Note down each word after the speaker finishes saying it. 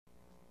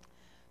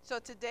So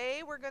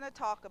today we're going to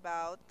talk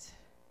about,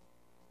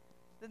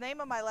 the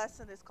name of my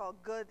lesson is called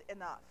Good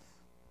Enough.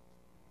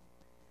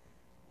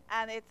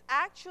 And it's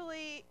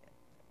actually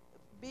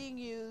being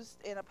used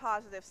in a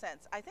positive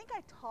sense. I think I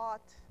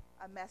taught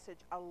a message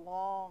a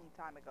long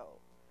time ago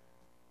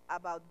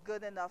about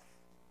good enough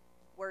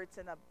where it's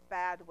in a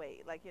bad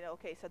way. Like,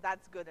 okay, so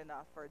that's good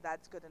enough, or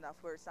that's good enough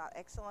where it's not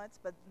excellence.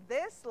 But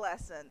this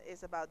lesson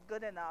is about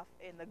good enough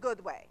in the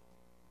good way.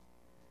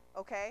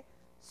 Okay?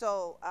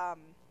 So,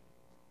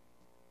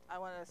 I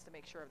wanted us to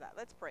make sure of that.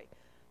 Let's pray.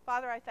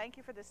 Father, I thank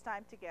you for this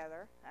time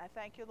together. I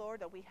thank you,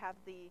 Lord, that we have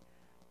the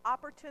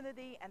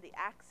opportunity and the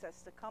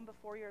access to come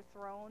before your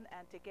throne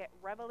and to get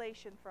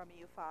revelation from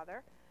you,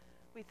 Father.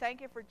 We thank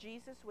you for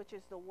Jesus, which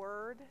is the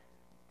word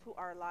to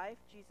our life.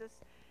 Jesus,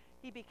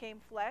 he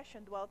became flesh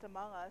and dwelt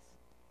among us.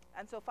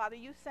 And so, Father,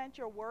 you sent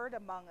your word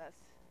among us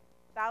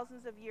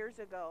thousands of years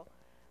ago,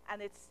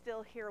 and it's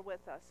still here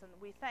with us. And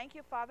we thank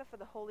you, Father, for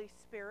the Holy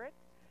Spirit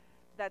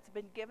that's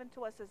been given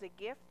to us as a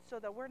gift so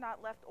that we're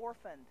not left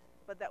orphaned,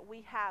 but that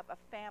we have a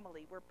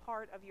family. We're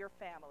part of your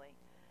family.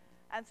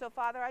 And so,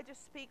 Father, I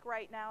just speak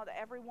right now to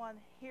everyone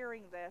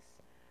hearing this,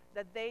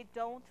 that they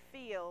don't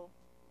feel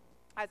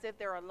as if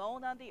they're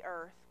alone on the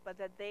earth, but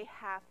that they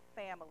have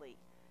family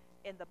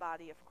in the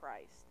body of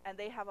Christ. And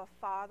they have a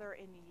father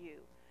in you.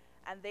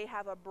 And they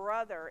have a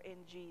brother in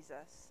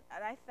Jesus.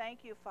 And I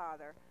thank you,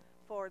 Father,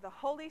 for the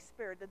Holy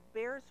Spirit that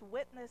bears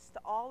witness to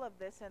all of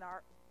this in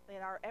our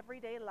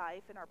everyday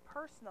life, in our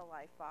personal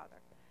life, Father.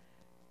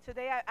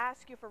 Today I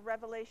ask you for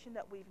revelation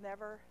that we've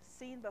never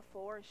seen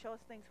before, and show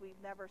us things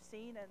we've never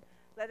seen, and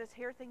let us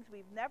hear things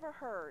we've never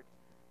heard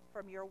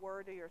from your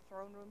word or your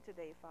throne room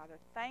today, Father.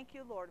 Thank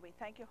you, Lord. We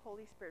thank you,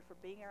 Holy Spirit, for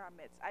being in our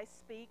midst. I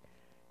speak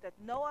that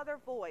no other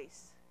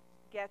voice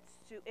gets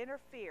to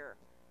interfere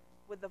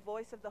with the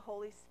voice of the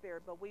Holy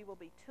Spirit, but we will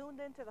be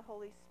tuned into the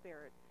Holy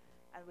Spirit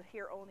and will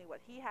hear only what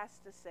he has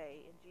to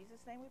say. In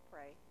Jesus' name we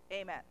pray.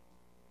 Amen.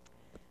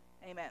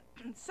 Amen.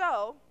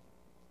 So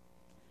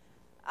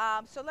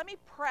let me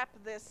prep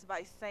this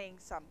by saying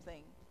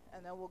something,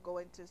 and then we'll go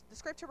into the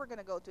scripture we're going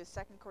to go to is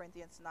 2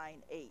 Corinthians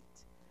 9:8,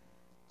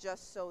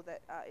 just so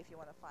that if you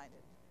want to find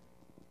it.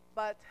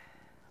 But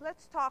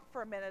let's talk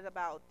for a minute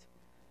about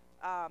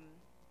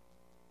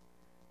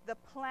the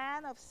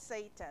plan of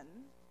Satan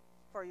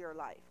for your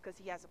life, because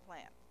he has a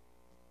plan.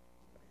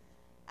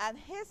 And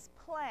his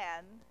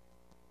plan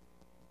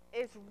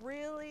is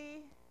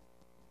really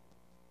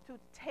to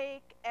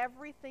take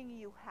everything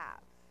you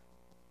have,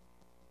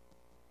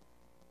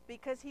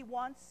 because he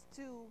wants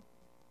to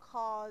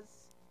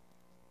cause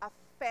a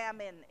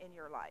famine in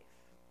your life.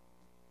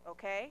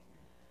 Okay?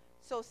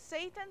 So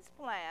Satan's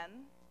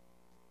plan,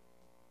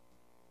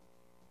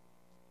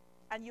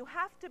 and you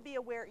have to be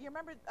aware. You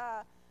remember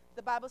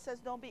the Bible says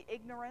don't be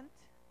ignorant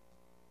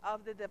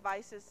of the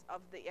devices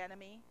of the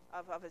enemy,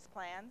 of his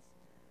plans.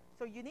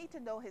 So you need to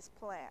know his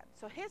plan.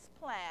 So his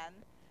plan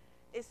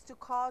is to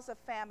cause a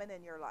famine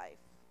in your life.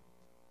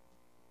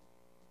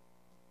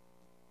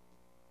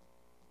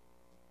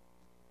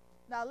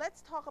 Now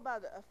let's talk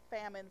about a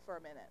famine for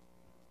a minute.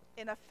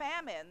 In a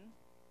famine,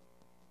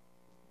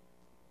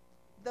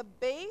 the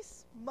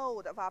base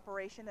mode of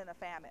operation in a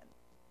famine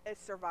is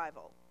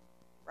survival,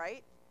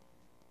 right?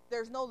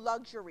 There's no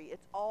luxury.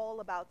 It's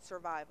all about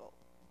survival.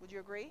 Would you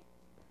agree?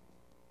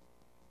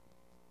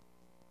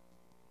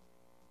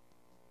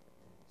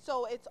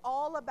 So it's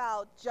all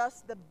about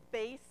just the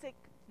basic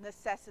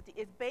necessity.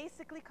 It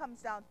basically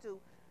comes down to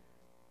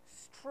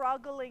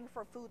struggling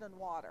for food and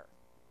water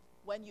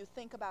when you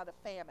think about a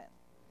famine.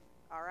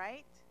 All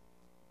right?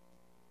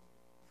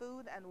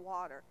 Food and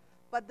water.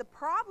 But the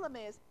problem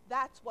is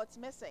that's what's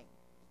missing.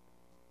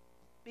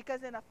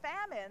 Because in a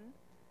famine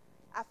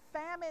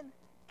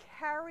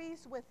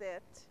carries with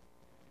it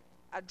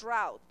a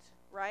drought,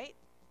 right?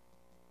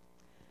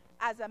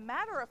 As a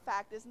matter of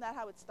fact, isn't that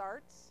how it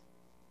starts?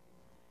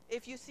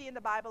 If you see in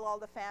the Bible all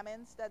the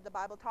famines that the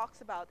Bible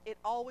talks about, it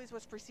always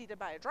was preceded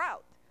by a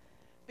drought.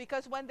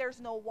 Because when there's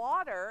no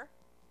water,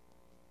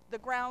 the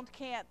ground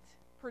can't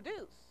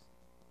produce.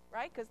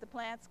 Right? Because the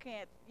plants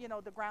can't,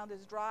 the ground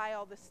is dry,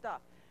 all this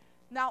stuff.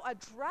 Now, a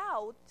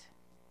drought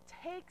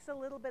takes a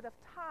little bit of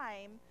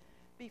time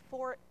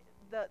before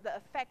the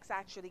effects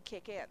actually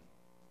kick in.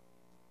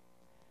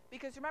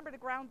 Because remember, the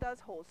ground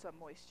does hold some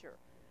moisture.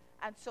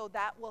 And so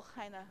that will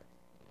kind of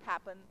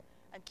happen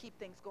and keep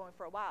things going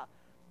for a while.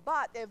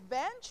 But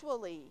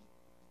eventually,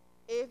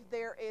 if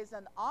there is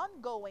an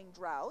ongoing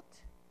drought,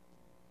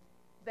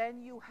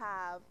 then you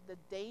have the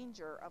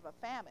danger of a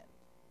famine.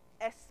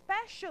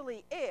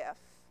 Especially if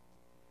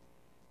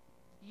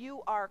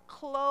you are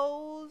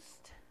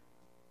closed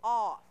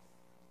off.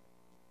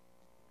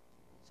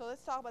 So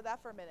let's talk about that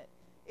for a minute.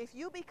 If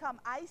you become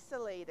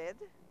isolated,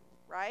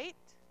 right,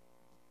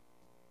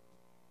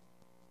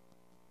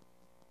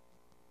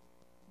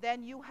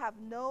 then you have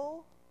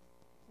no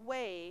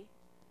way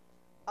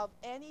of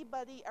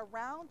anybody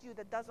around you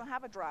that doesn't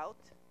have a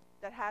drought,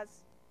 that has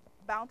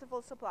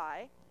bountiful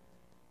supply,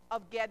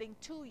 of getting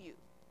to you.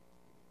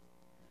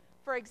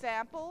 For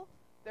example,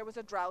 there was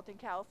a drought in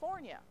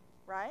California,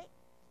 right?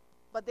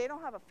 but they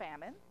don't have a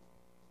famine.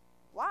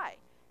 Why?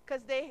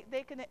 Because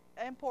they can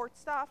import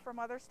stuff from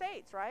other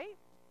states, right?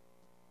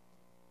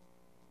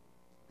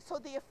 So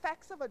the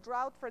effects of a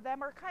drought for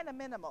them are kind of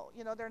minimal.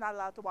 You know, they're not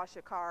allowed to wash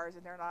their cars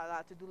and they're not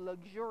allowed to do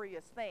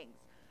luxurious things.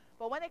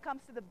 But when it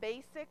comes to the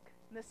basic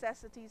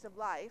necessities of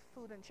life,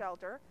 food and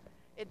shelter,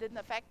 it didn't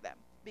affect them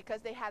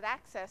because they had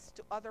access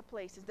to other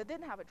places that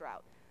didn't have a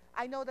drought.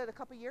 I know that a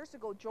couple years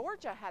ago,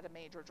 Georgia had a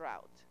major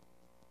drought.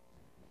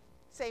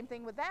 Same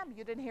thing with them.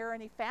 You didn't hear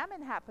any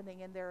famine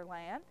happening in their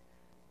land.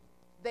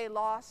 They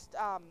lost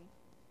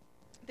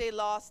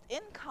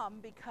income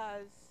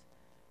because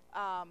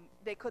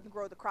they couldn't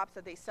grow the crops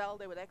that they sell.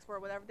 They would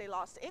export whatever. They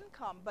lost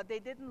income, but they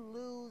didn't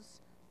lose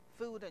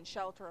food and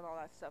shelter and all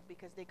that stuff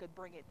because they could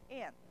bring it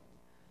in.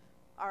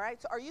 All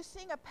right, so are you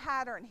seeing a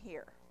pattern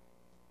here?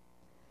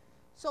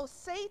 So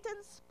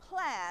Satan's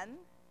plan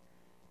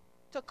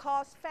to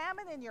cause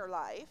famine in your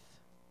life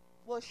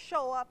will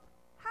show up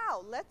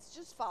how? Let's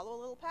just follow a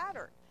little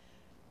pattern.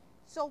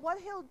 So what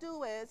he'll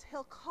do is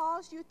he'll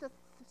cause you to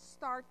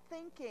start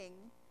thinking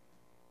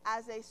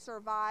as a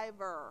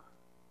survivor.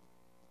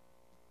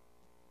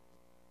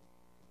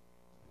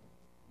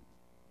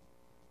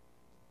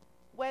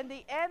 When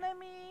the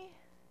enemy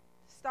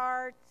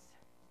starts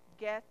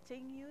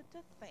getting you to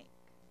think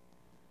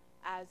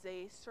as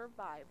a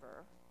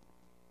survivor,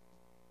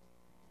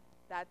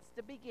 that's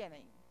the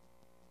beginning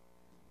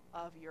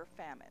of your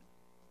famine.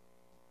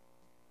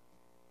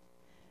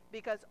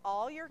 Because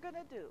all you're going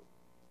to do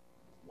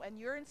when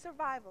you're in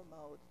survival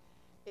mode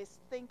is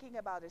thinking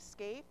about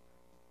escape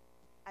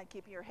and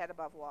keeping your head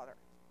above water.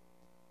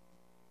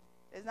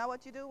 Isn't that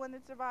what you do when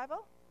it's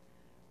survival?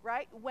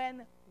 Right?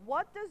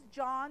 What does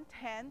John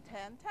 10:10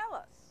 tell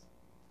us?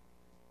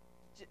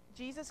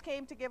 Jesus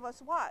came to give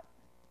us what?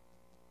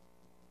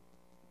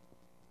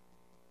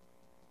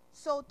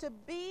 So to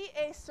be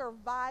a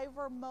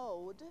survivor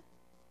mode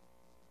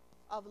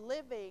of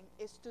living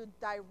is to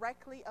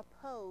directly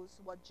oppose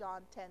what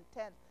John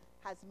 10:10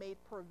 has made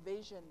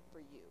provision for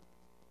you.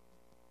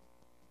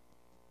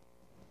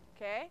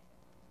 Okay?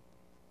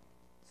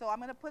 So I'm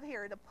going to put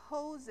here, it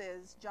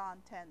opposes John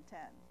 10:10.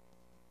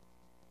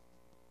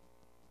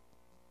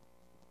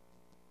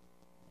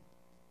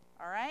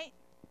 All right?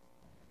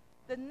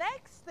 The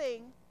next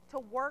thing to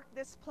work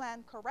this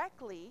plan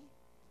correctly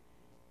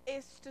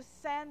is to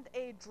send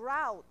a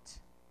drought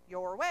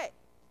your way.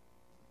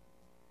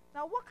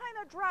 Now, what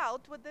kind of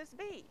drought would this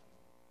be?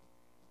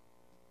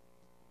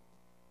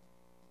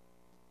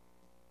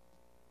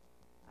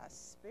 A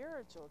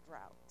spiritual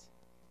drought.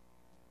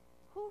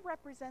 Who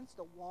represents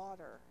the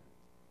water?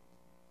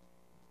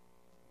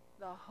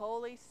 The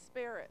Holy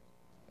Spirit.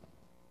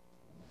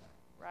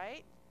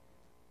 Right?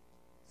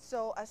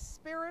 So, a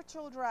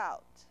spiritual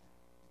drought.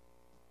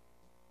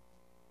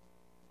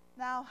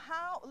 Now,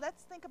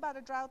 let's think about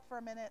a drought for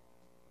a minute.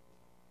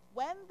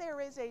 When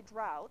there is a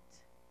drought,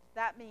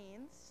 that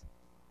means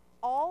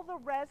all the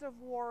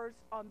reservoirs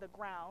on the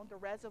ground, the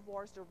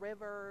reservoirs, the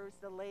rivers,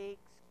 the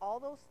lakes, all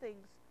those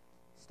things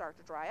start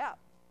to dry up.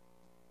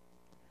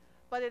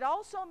 But it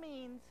also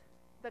means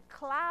the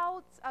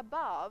clouds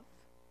above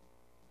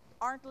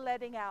aren't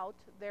letting out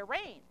their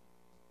rain,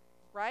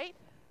 right?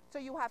 So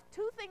you have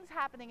two things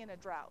happening in a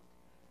drought.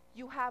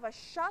 You have a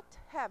shut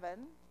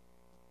heaven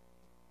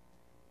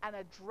and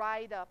a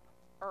dried up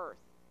earth.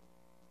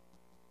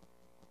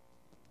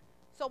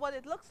 So what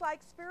it looks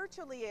like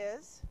spiritually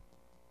is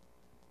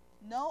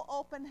no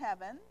open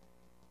heaven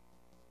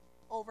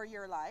over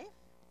your life.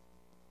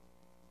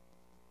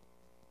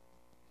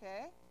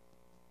 Okay?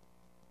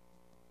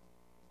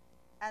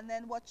 And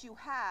then what you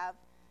have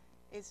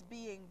is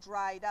being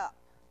dried up.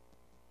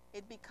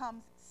 It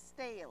becomes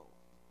stale.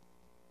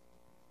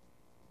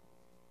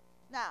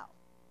 Now,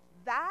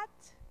 that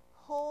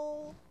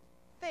whole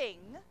thing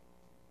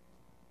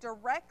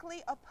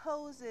directly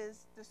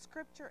opposes the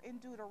scripture in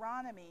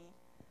Deuteronomy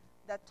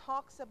that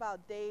talks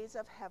about days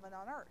of heaven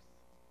on earth.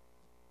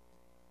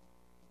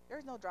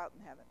 There's no drought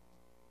in heaven.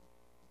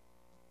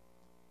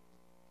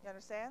 You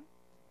understand?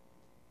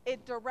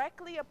 It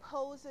directly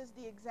opposes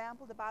the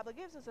example the Bible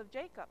gives us of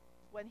Jacob.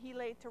 When he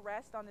laid to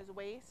rest on his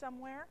way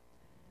somewhere,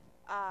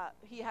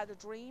 he had a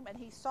dream and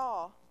he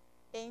saw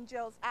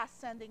angels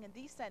ascending and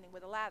descending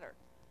with a ladder.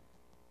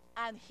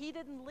 And he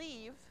didn't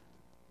leave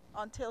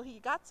until he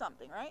got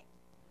something, right?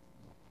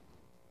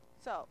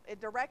 So it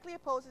directly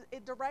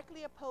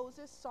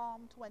opposes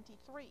Psalm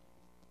 23.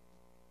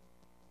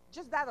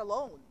 Just that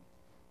alone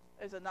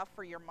is enough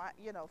for your mind,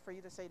 for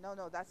you to say,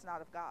 no, that's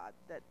not of God,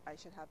 that I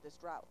should have this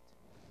drought.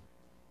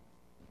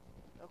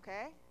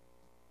 Okay?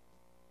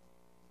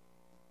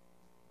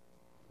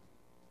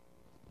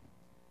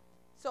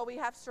 So we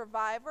have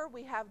survivor,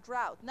 we have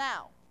drought.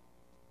 Now,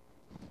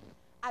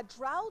 a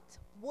drought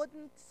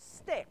wouldn't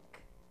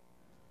stick.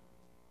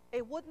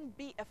 It wouldn't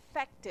be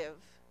effective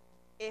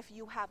if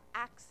you have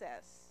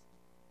access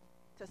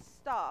to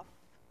stuff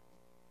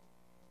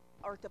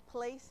or to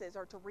places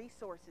or to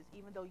resources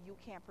even though you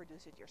can't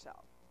produce it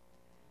yourself.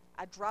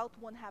 A drought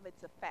wouldn't have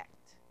its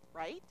effect,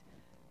 right?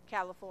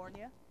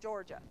 California,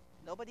 Georgia.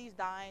 Nobody's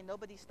dying,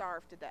 nobody's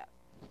starved to death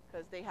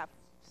because they have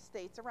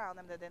states around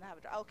them that didn't have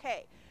a drought.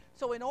 Okay,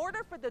 so in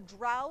order for the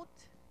drought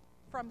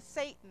from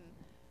Satan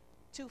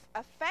to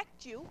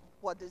affect you,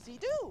 what does he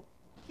do?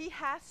 He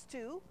has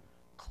to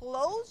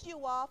close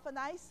you off and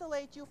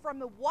isolate you from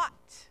the what?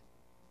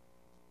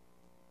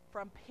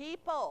 From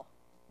people.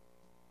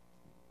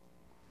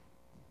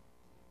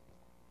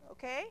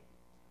 Okay?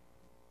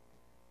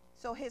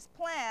 So his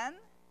plan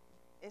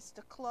is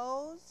to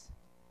close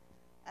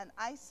and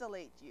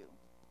isolate you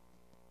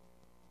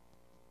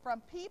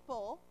from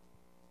people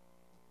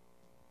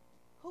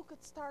who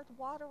could start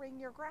watering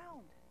your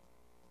ground.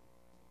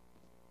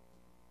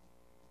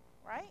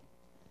 Right?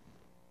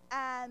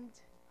 And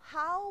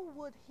how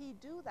would he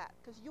do that?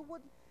 Because you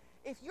wouldn't,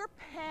 if you're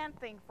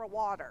panting for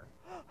water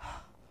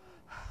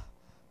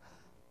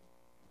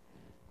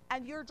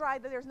and you're dry,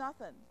 there's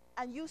nothing,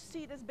 and you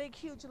see this big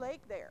huge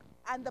lake there,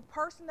 and the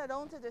person that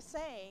owns it is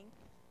saying,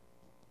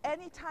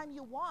 anytime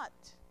you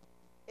want,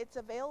 it's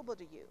available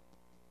to you.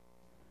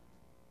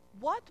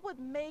 What would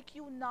make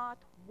you not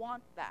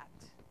want that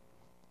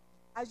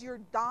as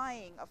you're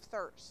dying of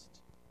thirst?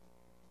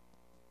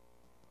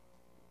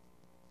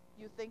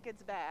 You think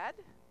it's bad?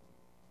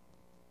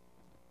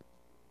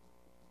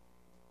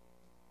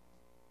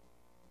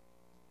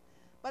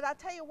 But I'll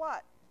tell you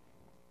what,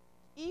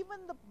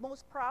 even the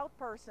most proud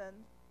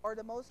person, or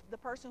the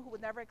person who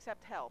would never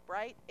accept help,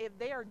 right? If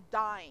they are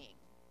dying,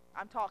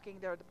 I'm talking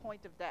they're at the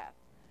point of death,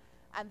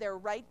 and they're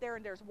right there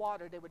and there's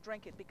water, they would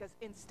drink it because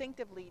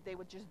instinctively they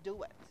would just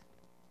do it.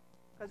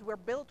 Because we're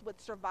built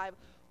with survival.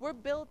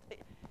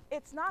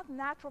 It's not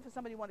natural for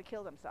somebody to want to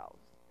kill themselves.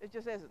 It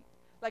just isn't.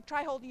 Like,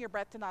 try holding your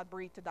breath to not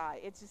breathe to die.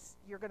 It's just,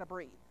 you're going to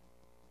breathe.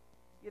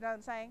 You know what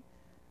I'm saying?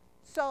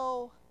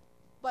 So,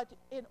 but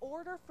in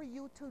order for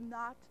you to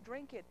not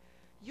drink it,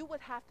 you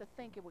would have to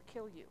think it would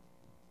kill you.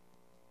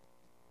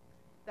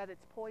 That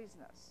it's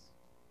poisonous.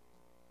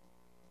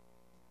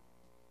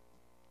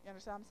 You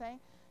understand what I'm saying?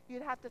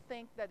 You'd have to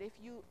think that if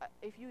you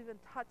even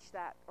touch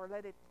that or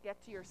let it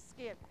get to your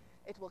skin,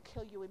 it will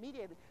kill you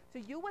immediately. So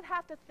you would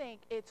have to think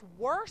it's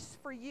worse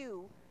for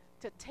you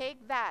to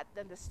take that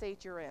than the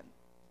state you're in.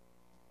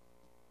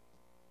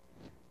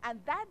 And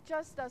that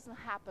just doesn't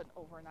happen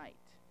overnight.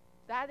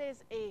 That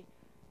is a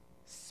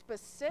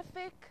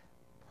specific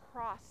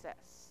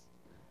process,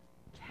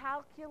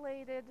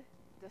 calculated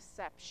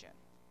deception,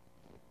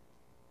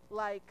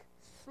 like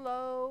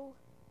slow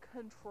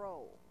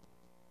control,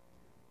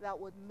 that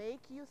would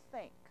make you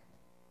think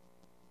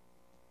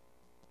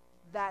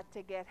that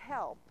to get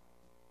help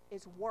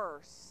is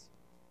worse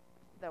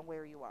than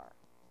where you are.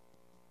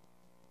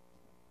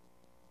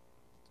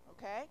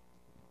 Okay?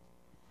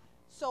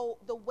 So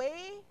the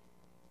way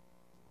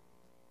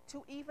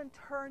to even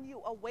turn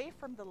you away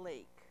from the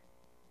lake,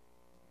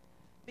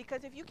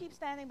 because if you keep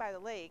standing by the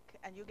lake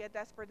and you get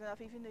desperate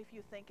enough, even if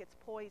you think it's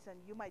poison,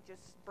 you might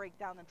just break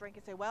down and drink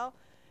and say, well,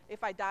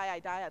 if I die, I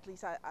die. At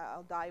least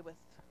I'll die with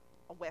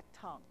a wet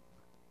tongue.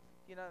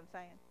 You know what I'm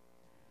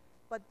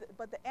saying?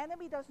 But the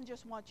enemy doesn't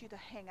just want you to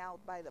hang out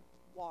by the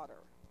water.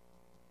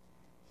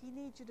 He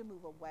needs you to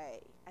move away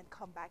and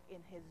come back in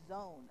his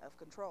zone of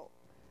control.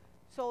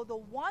 So the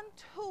one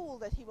tool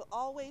that he will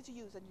always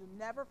use, and you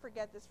never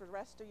forget this for the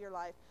rest of your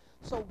life,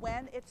 so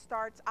when it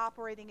starts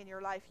operating in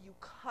your life, you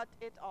cut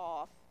it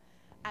off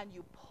and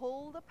you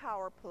pull the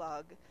power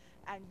plug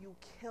and you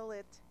kill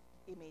it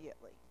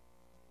immediately.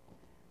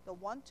 The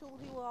one tool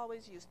he will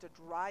always use to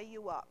dry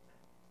you up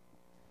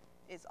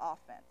is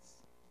offense.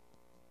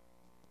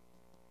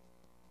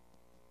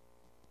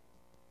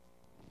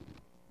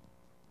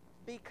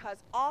 Because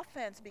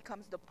offense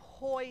becomes the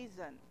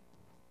poison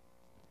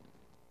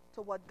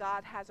to what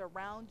God has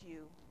around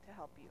you to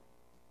help you.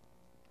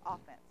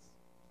 Offense.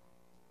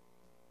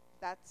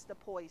 That's the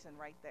poison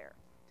right there.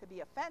 To be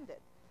offended.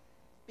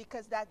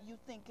 Because that you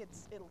think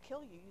it'll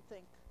kill you. You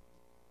think.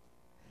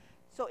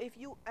 So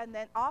and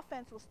then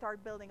offense will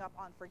start building up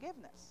on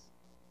forgiveness.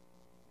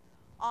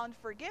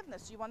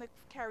 Unforgiveness, you want to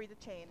carry the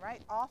chain,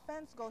 right?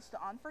 Offense goes to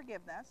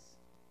unforgiveness.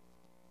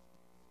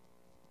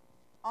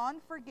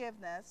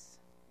 Unforgiveness,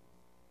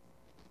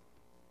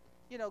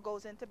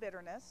 goes into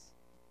bitterness.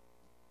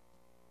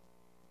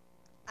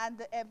 And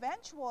the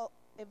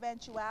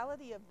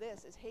eventuality of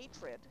this is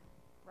hatred,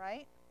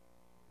 right?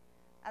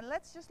 And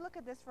let's just look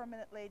at this for a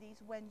minute, ladies.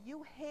 When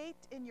you hate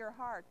in your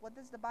heart, what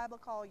does the Bible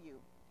call you?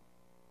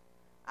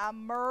 A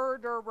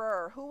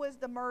murderer. Who is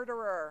the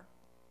murderer?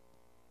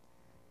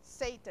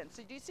 Satan.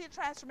 So do you see a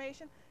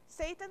transformation?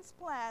 Satan's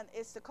plan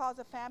is to cause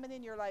a famine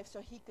in your life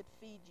so he could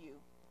feed you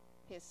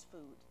his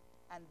food.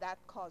 And that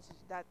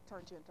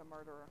turns you into a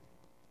murderer.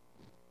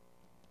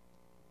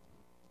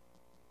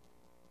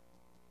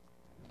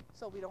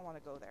 So we don't want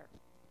to go there.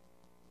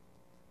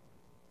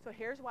 So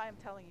here's why I'm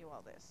telling you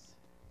all this.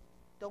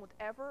 Don't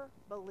ever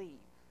believe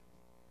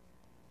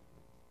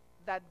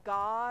that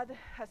God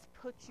has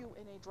put you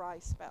in a dry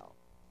spell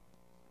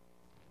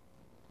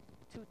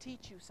to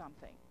teach you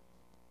something.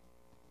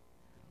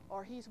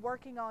 Or he's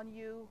working on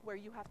you where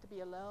you have to be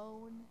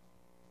alone.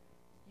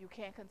 You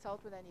can't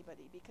consult with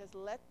anybody because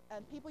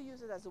and people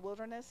use it as a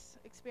wilderness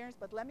experience,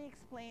 but let me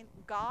explain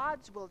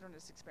God's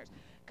wilderness experience.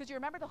 Because you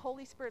remember the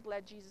Holy Spirit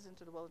led Jesus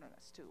into the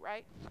wilderness too,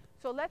 right?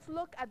 So let's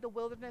look at the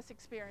wilderness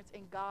experience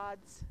in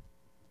God's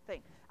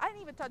thing. I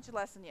didn't even touch the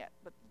lesson yet,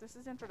 but this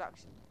is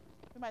introduction.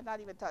 We might not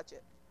even touch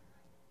it.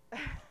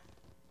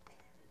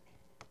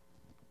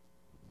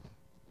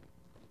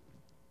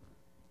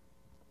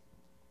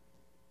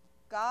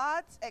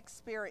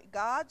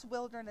 God's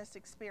wilderness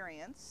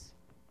experience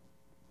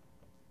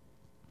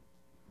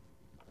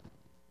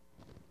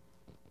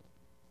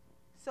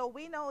So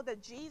we know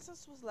that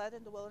Jesus was led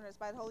in the wilderness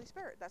by the Holy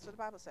Spirit. That's what the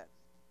Bible says.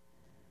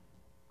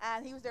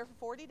 And he was there for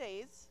 40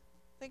 days.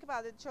 Think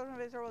about it. The children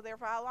of Israel were there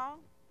for how long?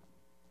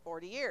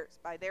 40 years,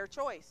 by their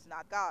choice,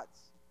 not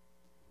God's.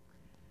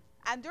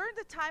 And during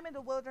the time in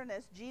the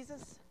wilderness,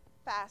 Jesus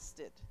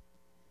fasted.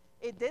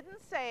 It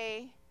didn't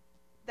say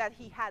that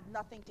he had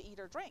nothing to eat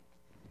or drink.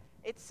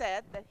 It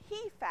said that he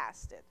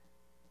fasted.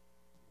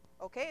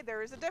 Okay,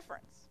 there is a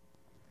difference.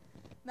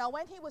 Now,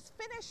 when he was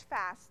finished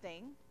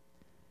fasting,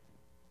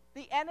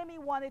 the enemy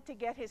wanted to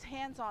get his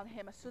hands on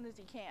him as soon as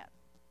he can.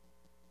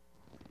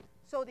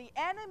 So the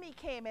enemy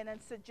came in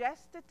and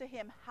suggested to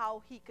him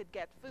how he could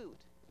get food.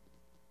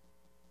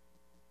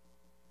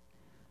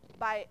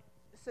 By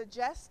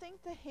suggesting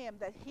to him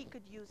that he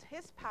could use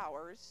his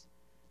powers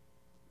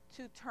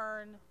to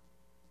turn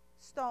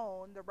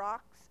the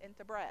rocks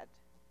into bread,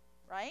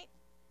 right?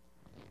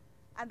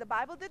 And the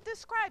Bible did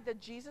describe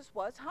that Jesus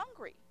was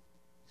hungry.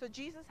 So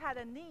Jesus had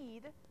a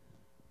need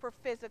for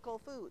physical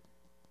food.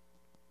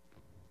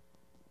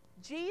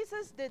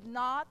 Jesus did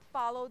not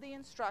follow the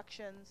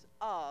instructions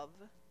of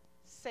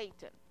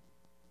Satan.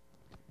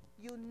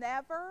 You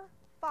never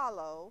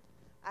follow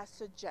a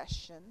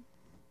suggestion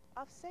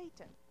of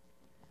Satan.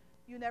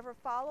 You never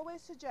follow a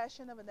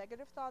suggestion of a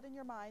negative thought in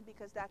your mind,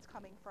 because that's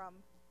coming from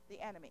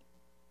the enemy.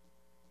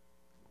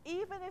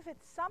 Even if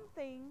it's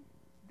something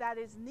that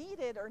is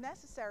needed or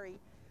necessary,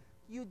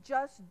 you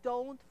just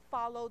don't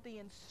follow the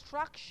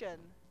instruction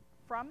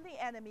from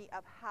the enemy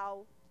of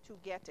how to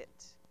get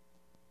it.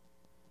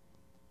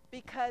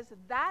 Because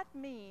that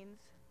means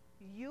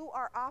you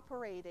are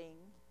operating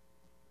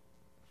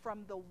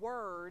from the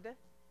word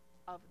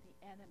of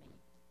the enemy.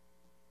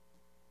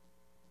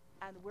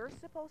 And we're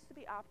supposed to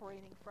be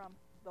operating from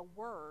the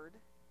word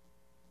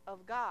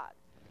of God.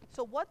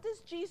 So what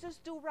does Jesus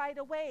do right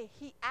away?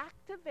 He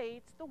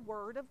activates the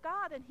word of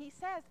God, and he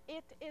says,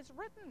 "It is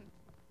written."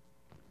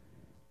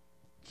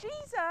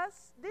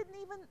 Jesus didn't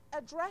even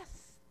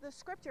address the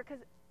scripture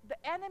because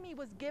the enemy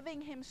was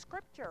giving him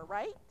scripture,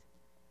 right?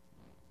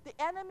 The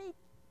enemy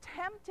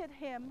tempted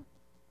him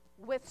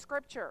with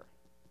scripture.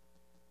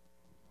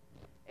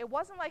 It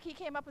wasn't like he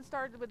came up and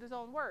started with his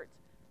own words.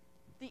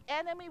 The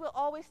enemy will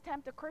always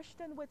tempt a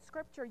Christian with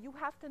scripture. You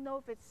have to know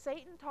if it's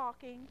Satan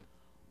talking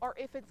or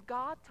if it's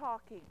God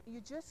talking.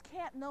 You just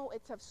can't know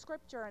it's of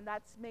scripture and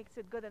that makes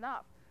it good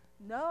enough.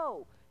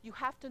 No, you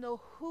have to know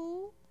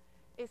who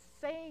is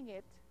saying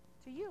it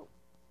to you.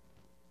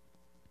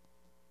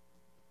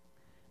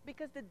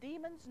 Because the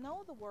demons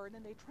know the word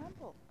and they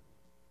tremble.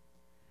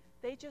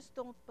 They just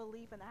don't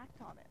believe and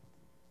act on it.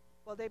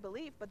 Well, they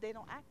believe, but they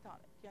don't act on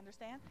it. You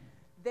understand?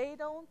 They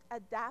don't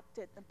adapt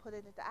it and put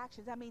it into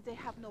action. That means they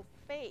have no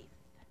faith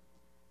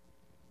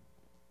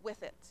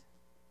with it.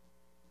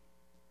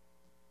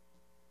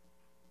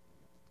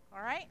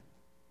 All right?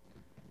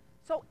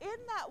 So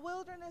in that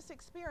wilderness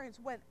experience,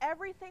 when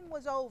everything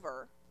was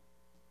over,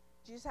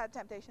 Jesus had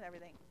temptation and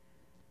everything,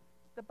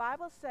 the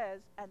Bible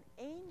says an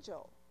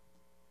angel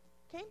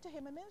came to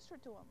him and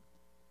ministered to him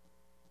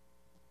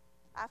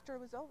after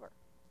it was over.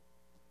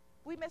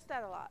 We miss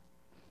that a lot.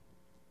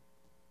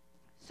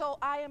 So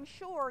I am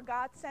sure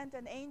God sent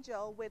an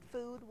angel with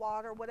food,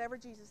 water, whatever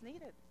Jesus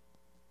needed.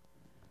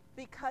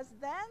 Because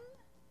then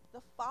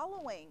the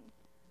following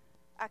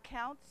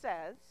account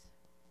says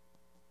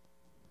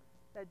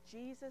that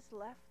Jesus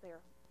left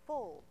there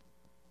full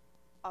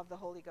of the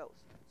Holy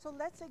Ghost. So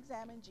let's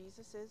examine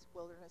Jesus'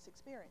 wilderness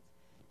experience.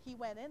 He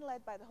went in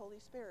led by the Holy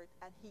Spirit,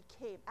 and he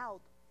came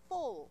out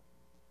full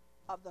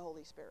of the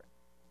Holy Spirit.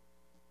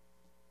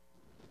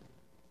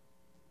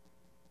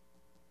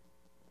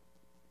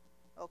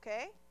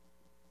 Okay?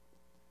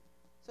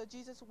 So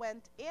Jesus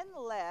went in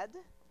led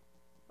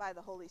by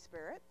the Holy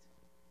Spirit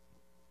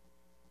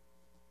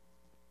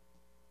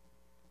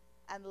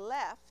and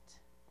left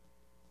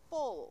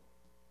full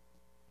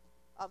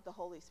of the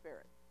Holy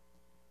Spirit.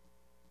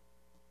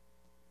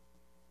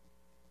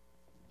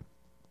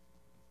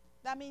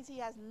 That means he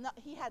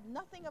had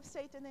nothing of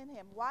Satan in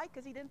him. Why?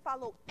 Because he didn't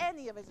follow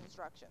any of his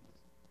instructions.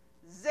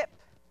 Zip.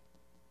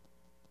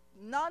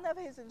 None of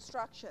his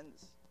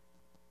instructions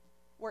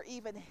were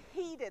even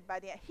heeded by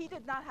the end. He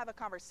did not have a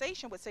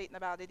conversation with Satan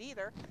about it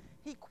either.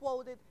 He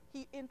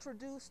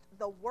introduced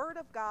the word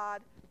of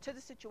God to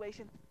the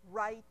situation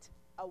right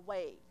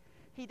away.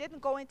 He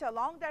didn't go into a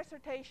long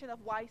dissertation of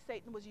why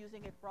Satan was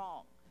using it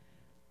wrong.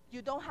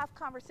 You don't have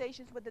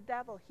conversations with the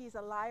devil. He's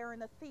a liar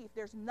and a thief.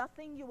 There's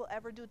nothing you will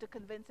ever do to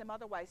convince him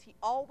otherwise. He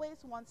always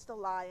wants to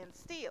lie and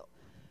steal.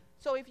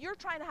 So if you're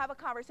trying to have a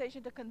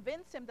conversation to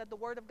convince him that the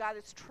word of God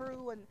is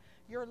true and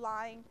you're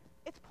lying,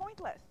 it's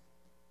pointless.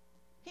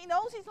 He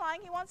knows he's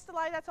lying. He wants to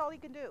lie. That's all he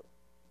can do.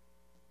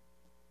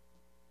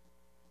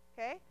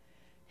 Okay?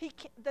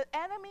 The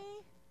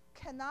enemy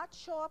cannot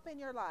show up in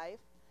your life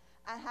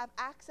and have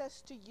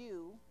access to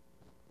you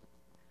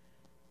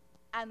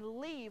and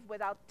leave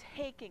without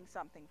taking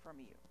something from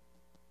you.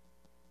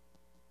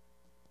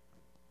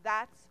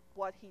 That's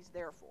what he's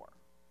there for.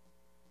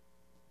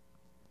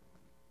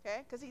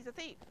 Okay? Because he's a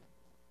thief.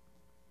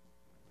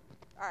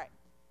 All right.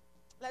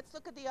 Let's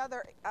look at the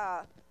other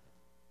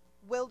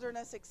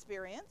wilderness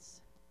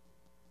experience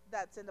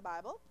that's in the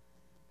Bible.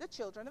 The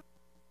children of,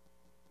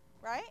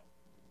 right?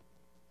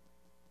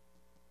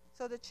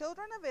 So the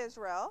children of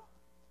Israel,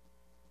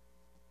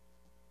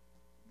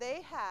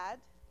 they had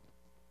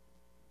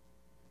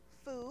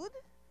food.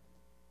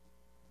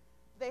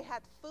 They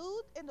had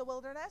food in the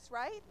wilderness,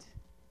 right?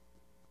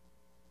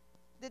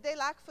 Did they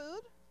lack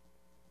food?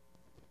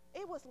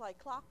 It was like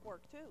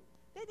clockwork too.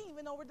 They didn't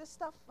even know where the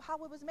stuff,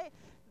 how it was made.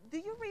 Do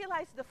you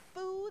realize the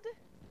food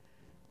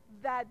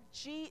that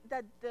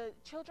the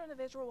children of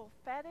Israel were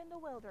fed in the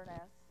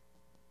wilderness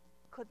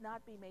could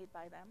not be made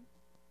by them?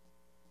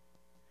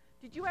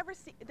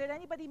 Did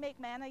anybody make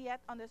manna yet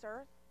on this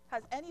earth?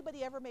 Has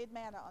anybody ever made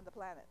manna on the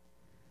planet?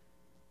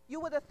 You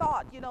would have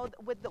thought,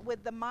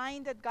 with the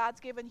mind that God's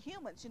given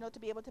humans, to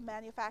be able to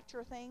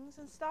manufacture things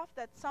and stuff,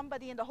 that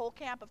somebody in the whole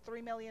camp of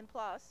 3 million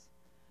plus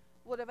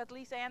would have at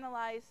least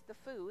analyzed the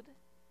food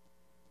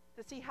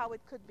to see how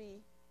it could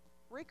be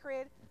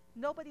recreated.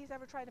 Nobody's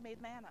ever tried to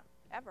make manna,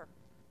 ever.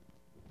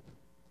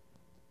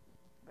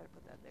 Better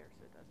put that there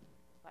so it doesn't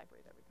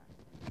vibrate every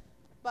time.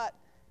 But,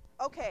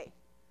 okay.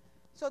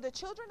 So the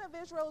children of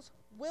Israel's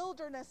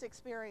wilderness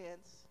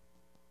experience,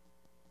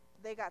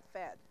 they got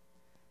fed.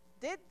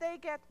 Did they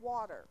get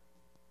water?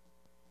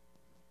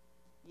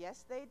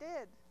 Yes, they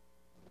did.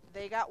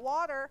 They got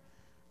water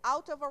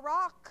out of a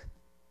rock.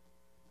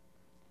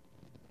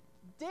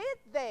 Did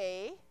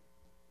they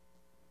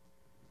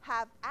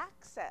have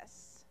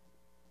access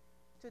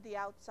to the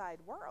outside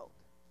world?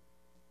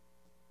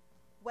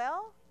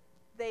 Well,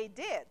 they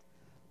did,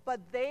 but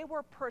they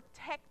were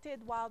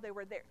protected while they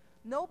were there.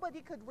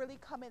 Nobody could really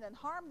come in and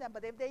harm them,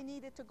 but if they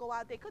needed to go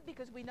out, they could,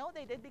 because we know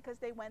they did, because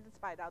they went and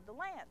spied out the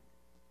land,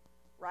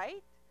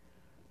 right?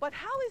 But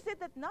how is it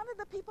that none of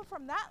the people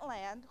from that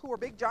land, who were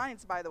big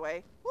giants, by the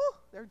way,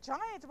 their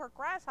giants were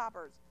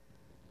grasshoppers,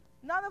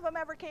 none of them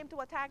ever came to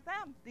attack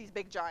them, these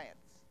big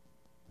giants?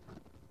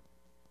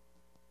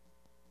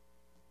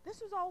 This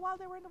was all while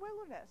they were in the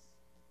wilderness.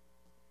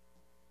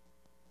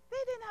 They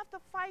didn't have to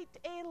fight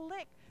a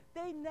lick.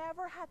 They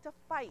never had to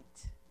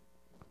fight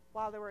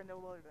while they were in the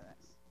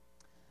wilderness.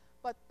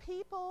 But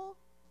people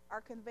are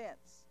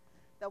convinced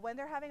that when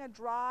they're having a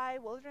dry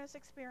wilderness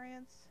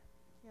experience,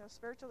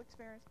 spiritual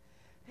experience,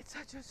 it's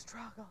such a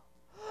struggle.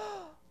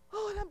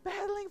 Oh, and I'm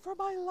battling for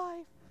my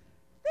life.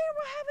 They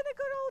were having a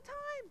good old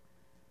time.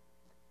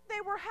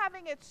 They were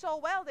having it so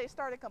well, they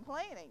started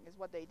complaining, is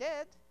what they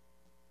did.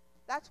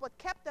 That's what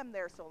kept them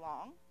there so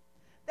long.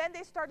 Then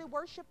they started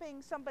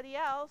worshiping somebody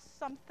else,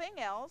 something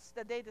else,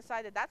 that they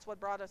decided that's what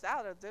brought us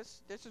out of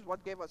this. This is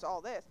what gave us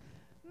all this.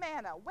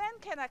 Manna. When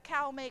can a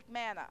cow make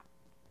manna?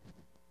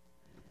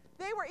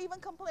 They were even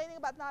complaining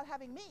about not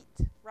having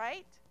meat,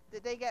 right?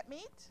 Did they get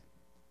meat?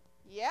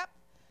 Yep.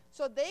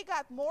 So they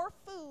got more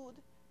food.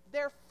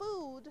 Their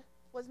food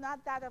was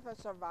not that of a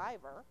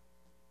survivor.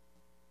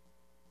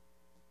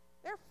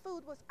 Their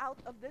food was out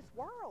of this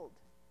world.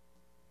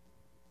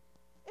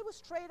 It was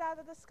straight out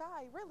of the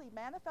sky. Really,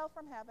 manna fell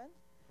from heaven,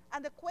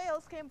 and the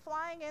quails came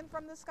flying in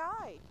from the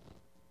sky.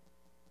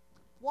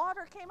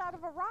 Water came out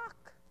of a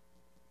rock.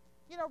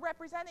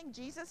 Representing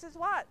Jesus is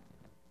what?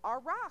 Our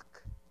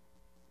rock.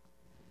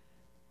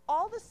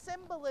 All the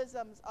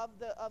symbolisms of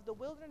the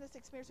wilderness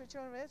experience of the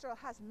children of Israel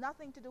has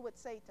nothing to do with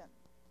Satan.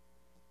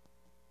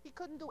 He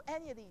couldn't do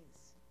any of these.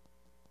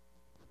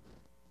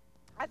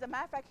 As a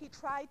matter of fact, he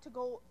tried to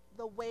go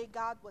the way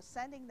God was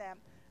sending them,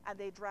 and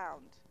they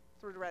drowned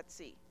through the Red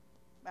Sea.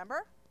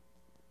 Remember?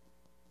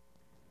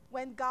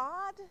 When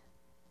God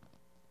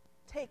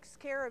takes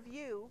care of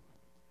you,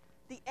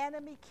 the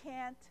enemy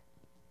can't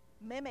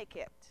mimic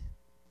it.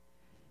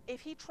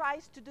 If he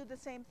tries to do the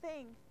same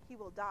thing, he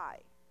will die.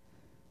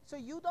 So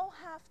you don't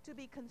have to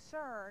be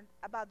concerned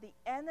about the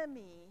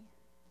enemy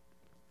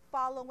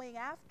following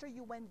after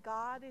you when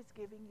God is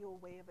giving you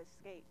a way of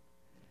escape,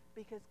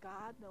 because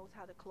God knows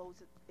how to close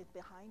it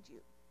behind you.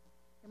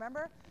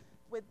 Remember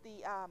with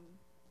the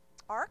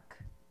ark?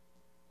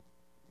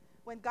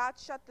 When God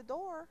shut the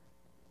door,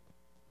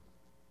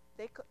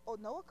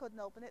 Noah couldn't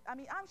open it. I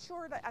mean, I'm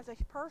sure that as a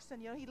person,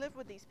 he lived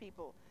with these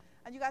people,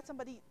 and you got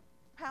somebody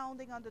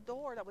pounding on the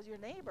door that was your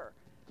neighbor.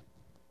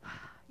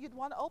 You'd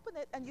want to open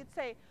it, and you'd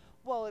say,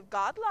 well, if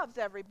God loves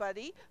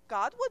everybody,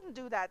 God wouldn't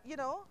do that.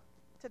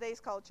 Today's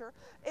culture,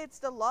 it's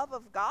the love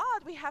of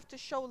God. We have to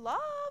show love.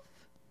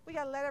 We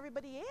got to let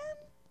everybody in.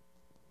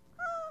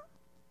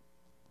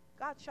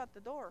 God shut the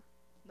door.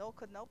 Noah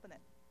couldn't open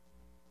it.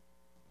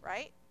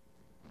 Right?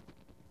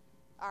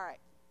 All right.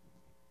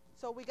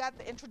 So we got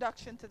the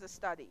introduction to the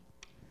study.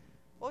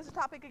 What was the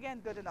topic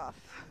again? Good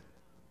enough.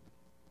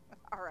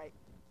 All right.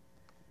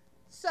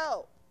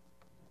 So,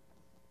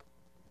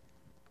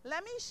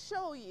 let me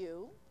show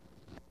you.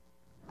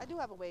 I do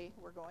have a way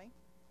we're going.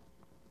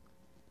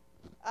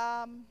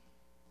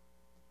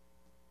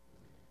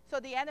 So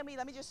the enemy,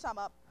 let me just sum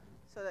up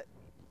so that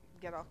you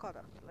get all caught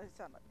up. Let's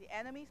sum up. The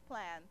enemy's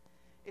plan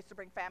is to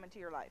bring famine to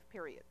your life,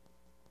 period.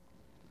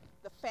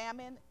 The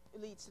famine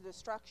leads to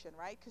destruction,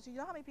 right? Because you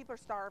know how many people are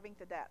starving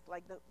to death?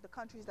 Like the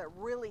countries that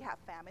really have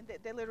famine,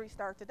 they literally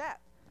starve to death.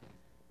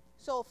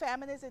 So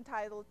famine is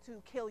entitled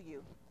to kill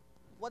you.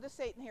 What is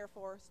Satan here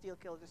for? Steal,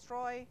 kill,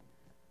 destroy.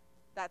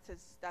 That's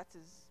his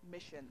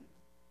mission,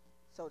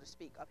 so to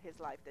speak, of his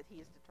life that he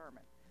has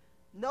determined.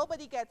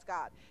 Nobody gets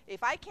God.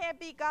 If I can't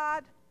be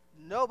God,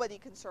 nobody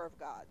can serve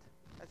God.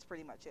 That's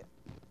pretty much it.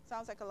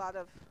 Sounds like a lot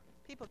of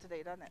people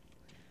today, doesn't it?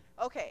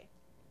 Okay,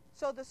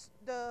 so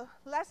the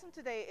lesson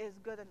today is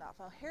good enough.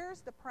 Now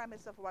here's the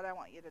premise of what I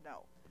want you to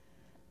know.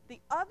 The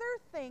other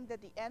thing that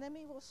the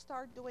enemy will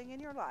start doing in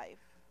your life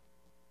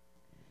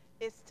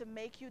is to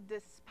make you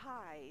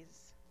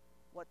despise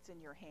what's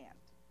in your hand.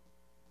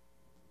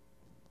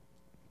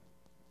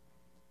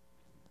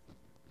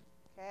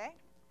 Okay?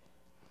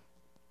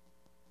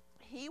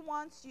 He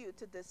wants you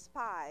to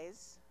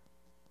despise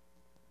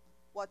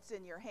what's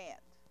in your hand.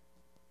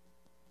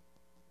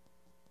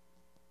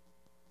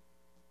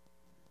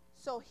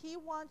 So he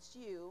wants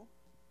you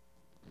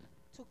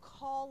to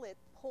call it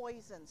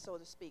poison, so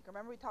to speak.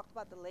 Remember we talked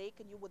about the lake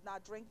and you would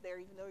not drink there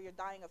even though you're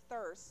dying of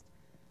thirst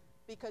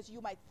because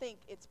you might think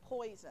it's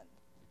poison.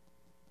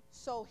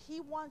 So he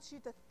wants you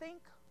to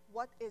think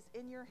what is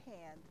in your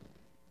hand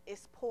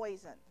is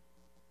poison.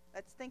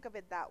 Let's think of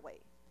it that way.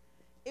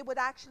 It would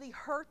actually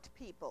hurt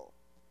people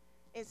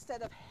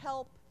instead of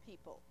help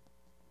people.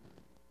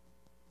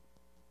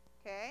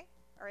 Okay?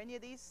 Are any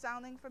of these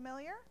sounding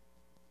familiar?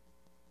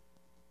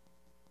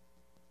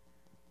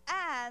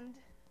 And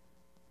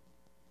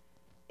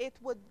it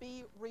would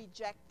be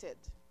rejected.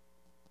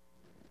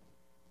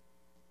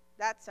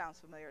 That sounds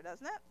familiar,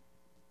 doesn't it?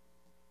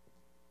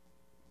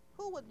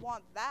 Who would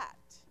want that?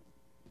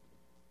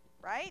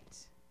 Right?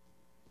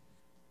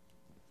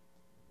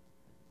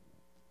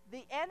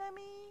 The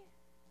enemy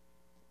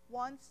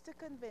wants to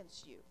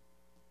convince you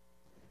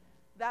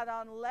that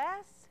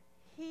unless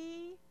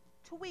he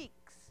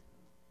tweaks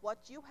what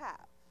you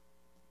have,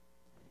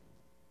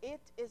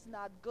 it is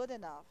not good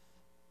enough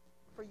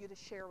for you to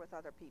share with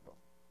other people.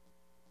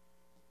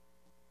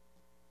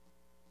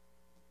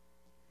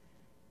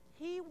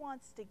 He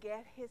wants to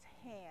get his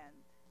hand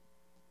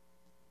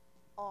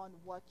on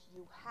what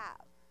you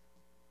have.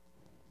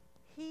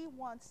 He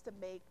wants to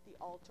make the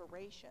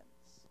alterations.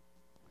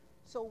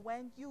 So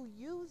when you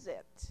use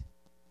it,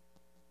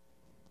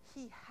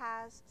 he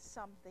has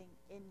something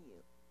in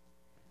you.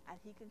 And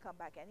he can come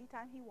back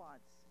anytime he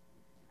wants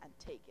and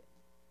take it.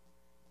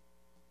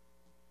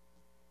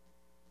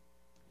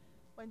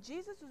 When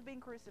Jesus was being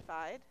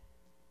crucified,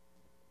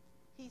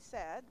 he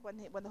said, when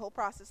the whole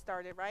process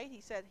started, right? He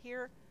said,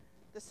 here,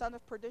 the son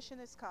of perdition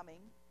is coming,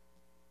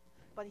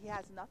 but he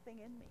has nothing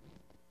in me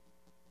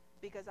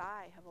because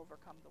I have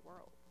overcome the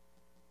world.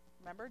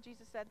 Remember,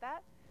 Jesus said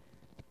that?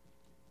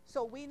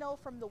 So we know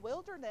from the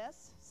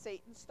wilderness,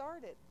 Satan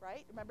started,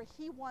 right? Remember,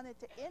 he wanted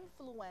to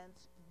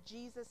influence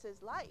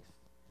Jesus' life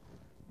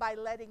by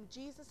letting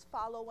Jesus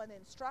follow an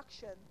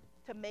instruction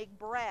to make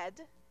bread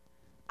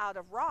out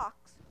of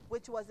rocks,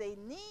 which was a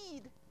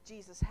need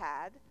Jesus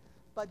had,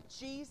 but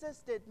Jesus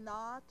did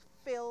not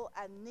fill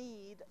a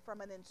need from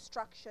an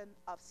instruction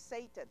of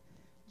Satan.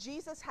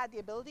 Jesus had the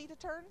ability to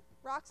turn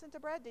rocks into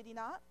bread, did he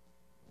not?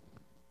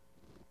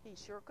 He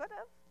sure could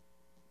have,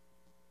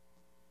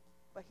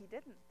 but he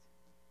didn't.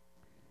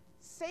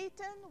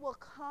 Satan will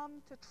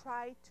come to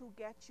try to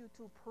get you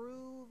to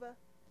prove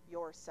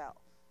yourself.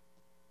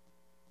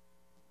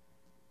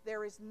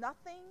 There is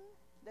nothing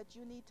that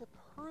you need to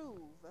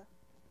prove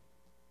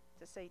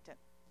to Satan,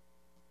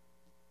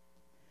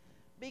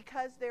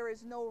 because there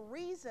is no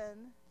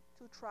reason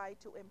to try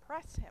to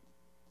impress him.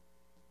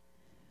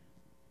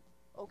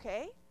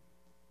 Okay?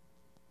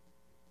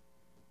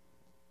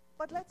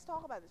 But let's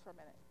talk about this for a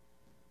minute.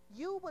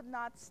 You would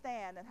not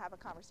stand and have a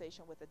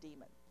conversation with a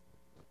demon,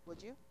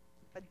 would you?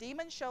 A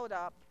demon showed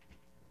up.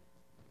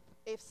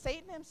 If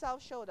Satan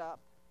himself showed up,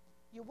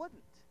 you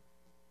wouldn't.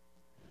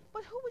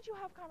 But who would you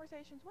have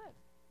conversations with?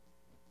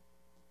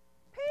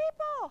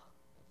 People!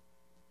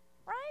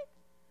 Right?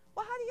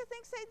 Well, how do you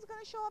think Satan's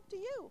going to show up to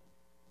you?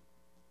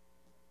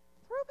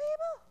 Through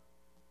people.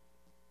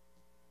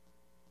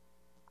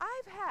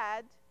 I've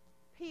had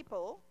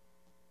people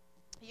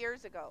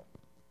years ago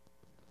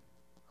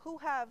who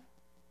have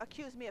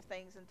accused me of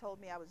things and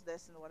told me I was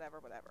this and whatever.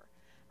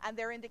 And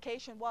their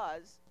indication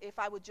was, if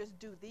I would just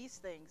do these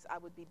things, I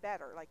would be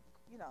better. Like,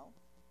 you know,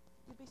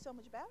 you'd be so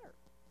much better.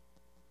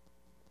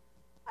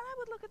 And I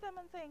would look at them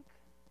and think,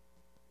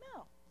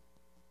 no.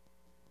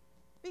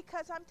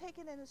 Because I'm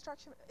taking an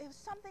instruction. If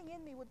something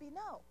in me would be,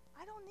 no,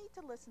 I don't need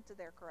to listen to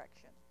their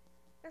correction.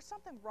 There's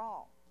something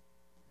wrong.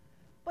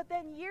 But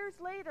then years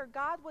later,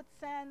 God would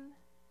send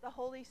the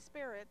Holy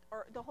Spirit,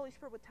 or the Holy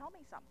Spirit would tell me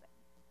something.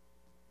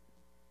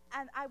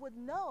 And I would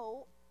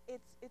know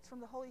it's from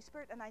the Holy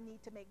Spirit, and I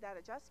need to make that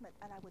adjustment,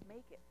 and I would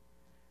make it.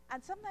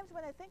 And sometimes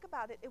when I think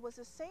about it, it was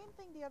the same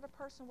thing the other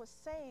person was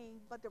saying,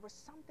 but there was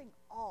something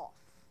off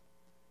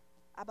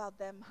about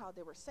them, how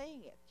they were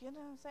saying it. You know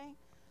what I'm saying?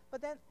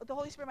 But then the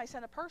Holy Spirit might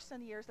send a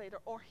person years later,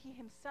 or he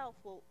himself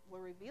will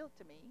reveal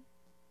to me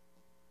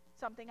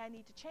something I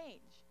need to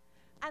change.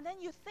 And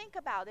then you think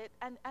about it,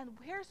 and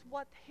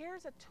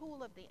here's a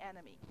tool of the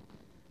enemy.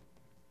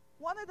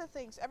 One of the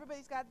things,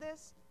 everybody's got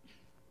this?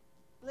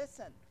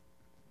 Listen,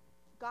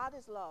 God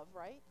is love,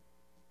 right?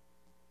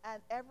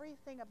 And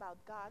everything about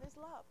God is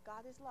love.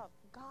 God is love.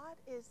 God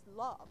is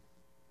love.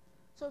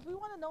 So if we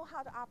want to know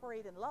how to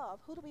operate in love,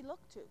 who do we look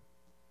to?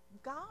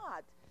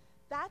 God.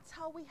 That's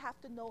how we have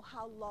to know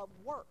how love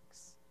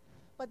works.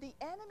 But the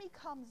enemy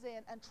comes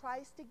in and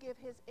tries to give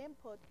his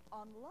input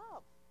on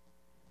love.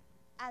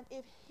 And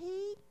if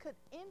he could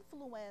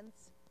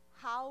influence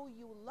how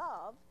you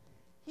love,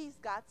 he's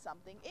got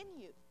something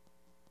in you.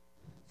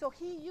 So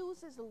he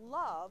uses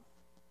love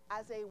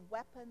as a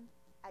weapon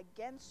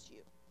against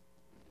you.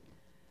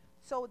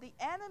 So the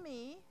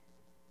enemy,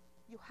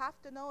 you have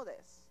to know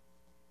this,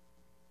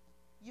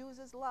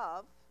 uses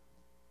love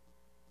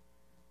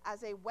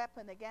as a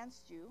weapon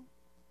against you,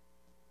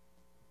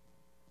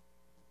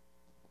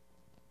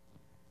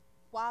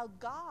 while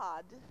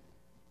God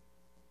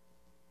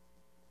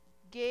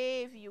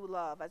gave you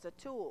love as a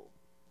tool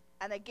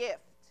and a gift.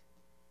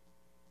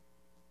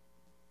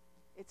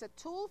 It's a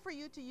tool for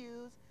you to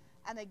use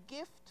and a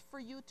gift for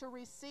you to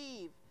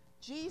receive.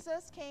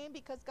 Jesus came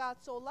because God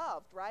so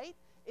loved, right?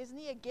 Isn't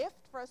he a gift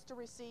for us to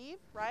receive,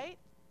 right?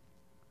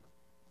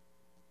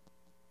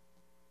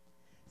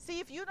 See,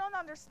 if you don't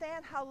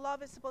understand how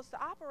love is supposed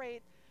to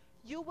operate,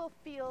 you will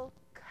feel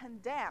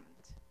condemned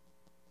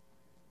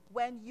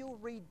when you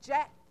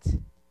reject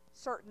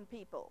certain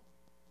people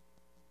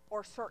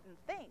or certain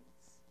things.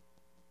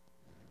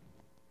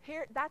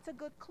 Here, that's a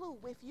good clue.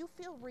 If you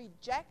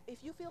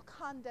feel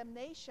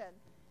condemnation,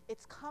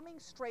 it's coming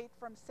straight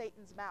from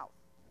Satan's mouth.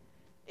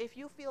 If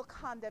you feel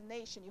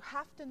condemnation, you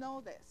have to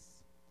know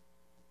this.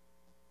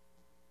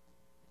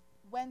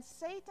 When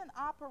Satan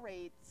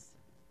operates,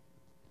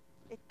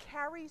 it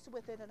carries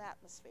with it an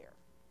atmosphere.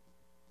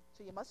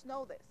 So you must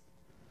know this.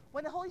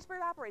 When the Holy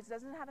Spirit operates,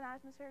 doesn't it have an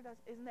atmosphere?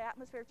 Isn't the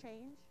atmosphere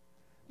change?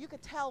 You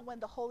could tell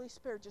when the Holy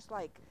Spirit just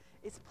like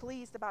is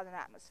pleased about an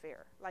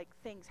atmosphere, like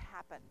things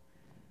happen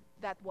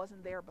that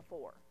wasn't there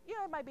before. You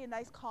know, it might be a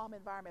nice calm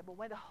environment, but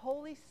when the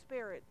Holy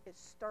Spirit is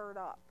stirred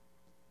up,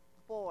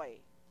 boy,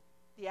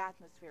 the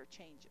atmosphere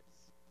changes.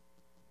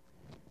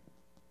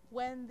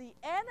 When the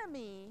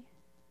enemy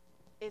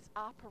is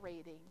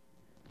operating,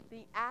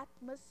 the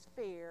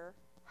atmosphere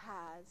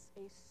has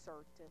a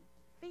certain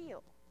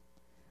feel.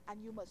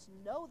 And you must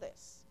know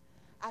this.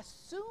 As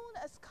soon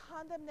as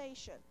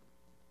condemnation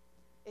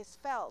is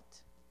felt,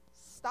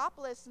 stop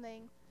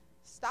listening,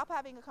 stop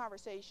having a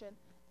conversation,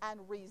 and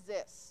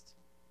resist.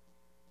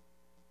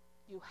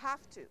 You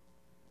have to.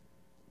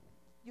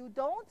 You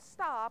don't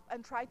stop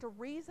and try to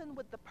reason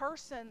with the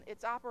person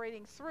it's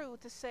operating through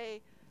to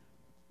say,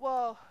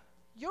 well,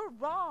 you're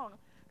wrong.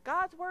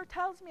 God's word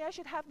tells me I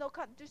should have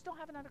just don't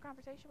have another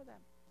conversation with them.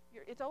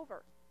 It's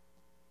over.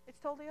 It's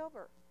totally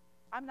over.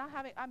 I'm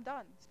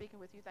done speaking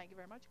with you. Thank you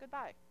very much.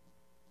 Goodbye.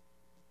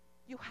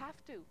 You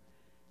have to.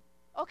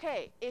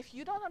 Okay, if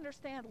you don't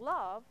understand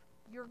love,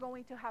 you're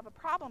going to have a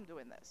problem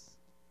doing this.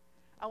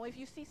 And if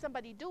you see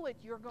somebody do it,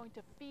 you're going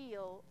to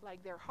feel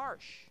like they're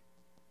harsh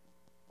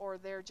or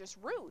they're just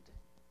rude.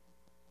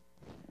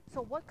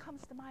 So what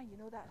comes to mind? You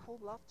know that whole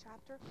love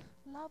chapter?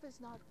 Love is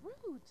not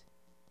rude.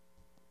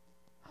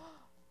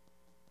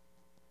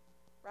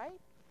 Right?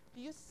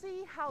 Do you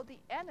see how the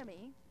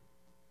enemy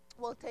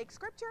will take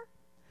scripture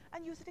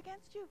and use it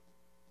against you?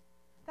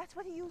 That's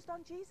what he used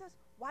on Jesus.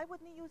 Why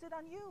wouldn't he use it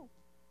on you?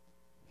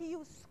 He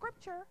used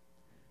scripture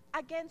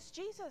against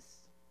Jesus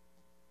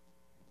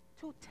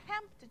to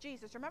tempt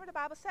Jesus. Remember, the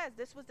Bible says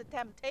this was the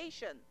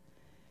temptation.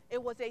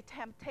 It was a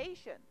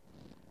temptation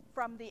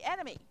from the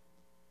enemy.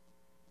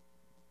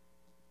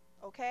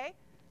 Okay?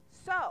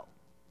 So,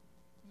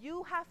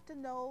 you have to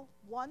know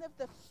one of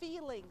the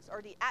feelings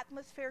or the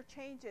atmosphere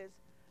changes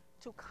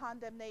to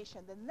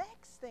condemnation. The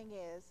next thing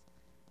is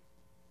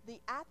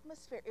the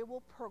atmosphere, it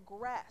will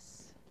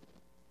progress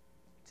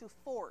to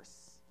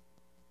force.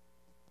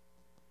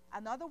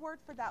 Another word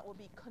for that will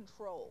be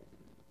control.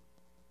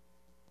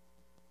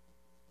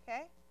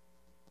 Okay?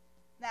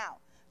 Now,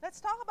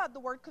 let's talk about the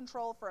word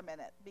control for a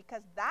minute,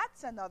 because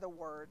that's another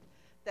word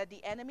that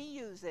the enemy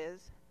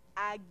uses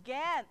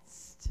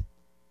against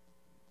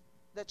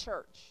the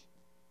church.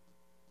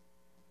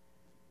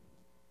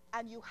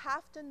 And you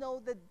have to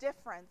know the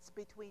difference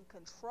between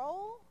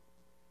control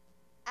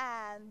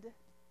and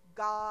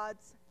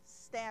God's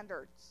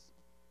standards.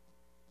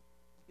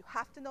 You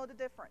have to know the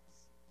difference.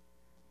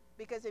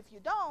 Because if you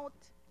don't,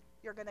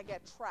 you're going to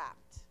get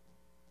trapped.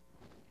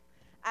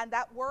 And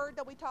that word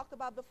that we talked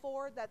about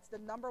before, that's the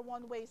number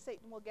one way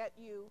Satan will get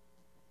you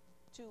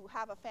to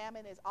have a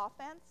famine, is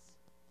offense.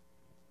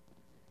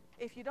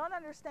 If you don't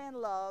understand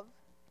love,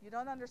 you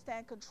don't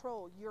understand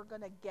control, you're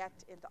going to get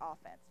into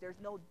offense. There's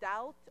no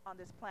doubt on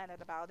this planet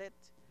about it.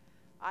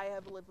 I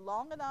have lived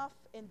long enough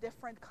in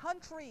different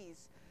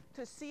countries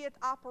to see it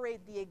operate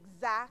the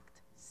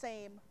exact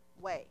same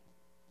way.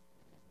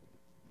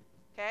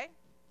 Okay?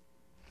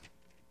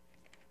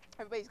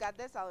 Everybody's got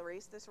this? I'll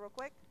erase this real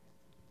quick.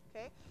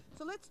 Okay?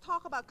 So let's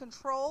talk about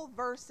control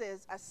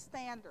versus a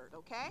standard,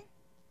 okay?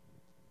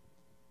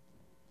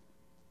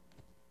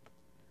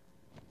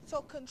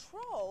 So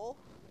control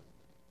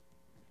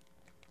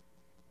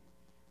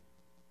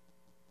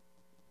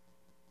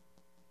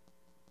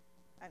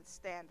and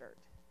standard.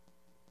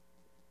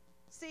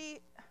 See,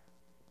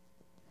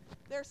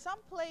 there's some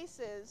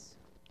places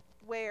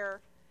where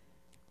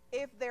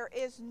if there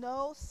is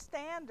no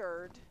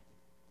standard,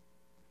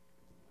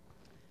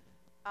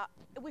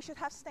 we should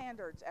have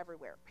standards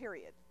everywhere,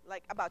 period.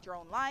 Like about your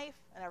own life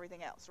and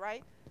everything else,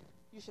 right?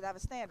 You should have a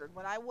standard.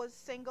 When I was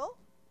single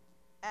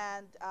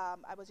and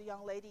I was a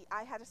young lady,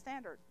 I had a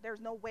standard. There's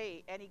no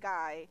way any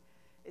guy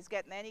is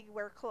getting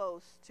anywhere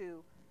close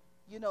to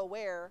you know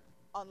where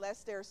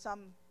unless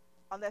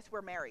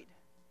we're married.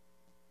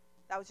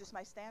 That was just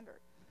my standard.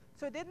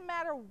 So it didn't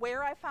matter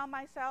where I found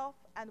myself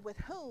and with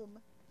whom,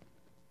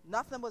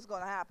 nothing was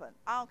going to happen.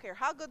 I don't care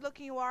how good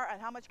looking you are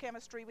and how much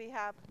chemistry we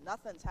have,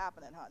 nothing's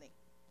happening, honey.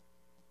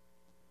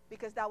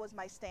 Because that was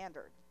my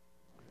standard.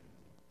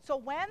 So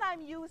when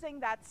I'm using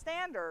that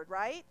standard,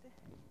 right,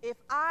 if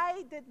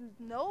I didn't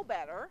know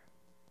better,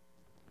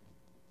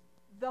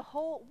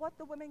 what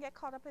do women get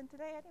caught up in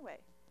today anyway?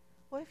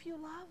 Well, if you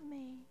love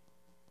me,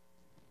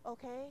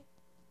 okay,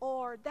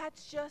 or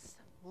that's just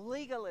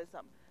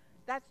legalism.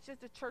 That's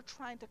just the church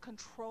trying to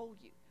control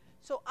you.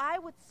 So I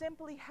would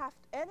simply have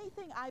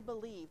anything I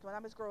believed when I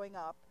was growing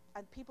up,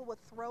 and people would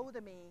throw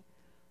to me,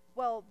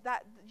 well,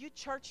 that you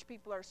church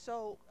people are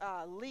so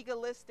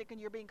legalistic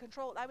and you're being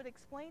controlled. I would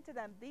explain to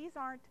them, these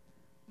aren't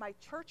my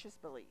church's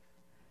belief.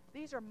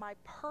 These are my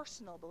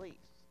personal beliefs.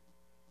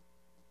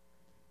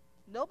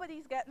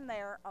 Nobody's getting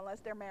there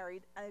unless they're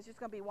married, and it's just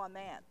going to be one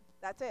man.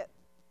 That's it.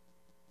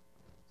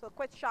 So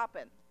quit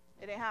shopping.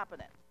 It ain't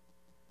happening.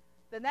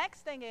 The next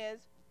thing is,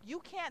 you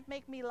can't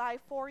make me lie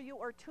for you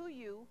or to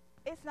you.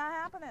 It's not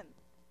happening.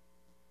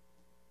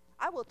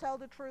 I will tell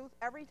the truth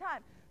every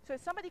time. So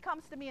if somebody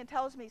comes to me and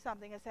tells me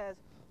something and says,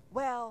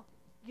 well,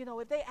 you know,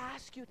 if they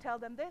ask you, tell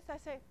them this, I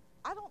say,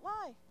 I don't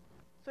lie.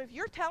 So if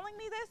you're telling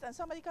me this and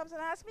somebody comes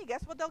and asks me,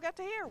 guess what they'll get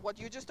to hear? What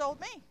you just told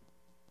me.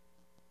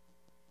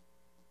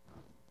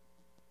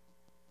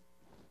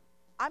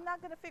 I'm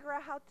not going to figure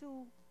out how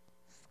to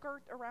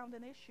skirt around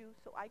an issue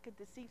so I could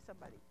deceive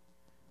somebody.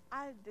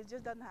 It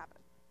just doesn't happen.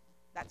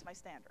 That's my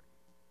standard.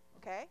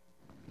 Okay?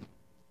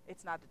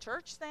 It's not the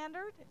church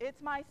standard.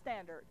 It's my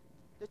standard.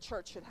 The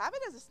church should have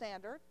it as a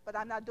standard, but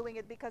I'm not doing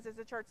it because it's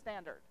a church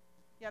standard.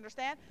 You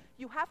understand?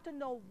 You have to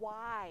know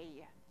why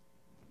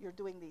you're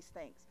doing these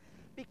things.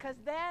 Because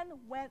then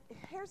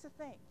here's the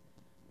thing.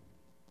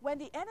 When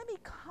the enemy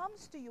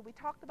comes to you, we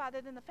talked about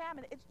it in the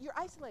famine, you're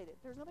isolated.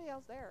 There's nobody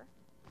else there.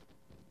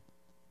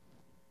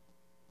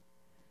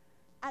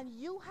 And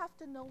you have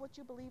to know what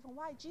you believe and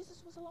why.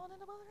 Jesus was alone in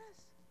the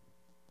wilderness.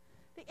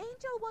 The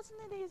angel wasn't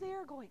in his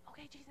ear going,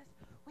 okay, Jesus,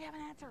 we have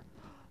an answer.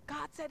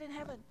 God said in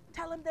heaven,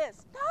 tell him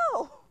this.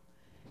 No.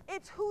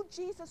 It's who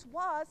Jesus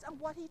was and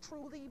what he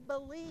truly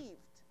believed.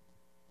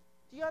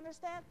 Do you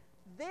understand?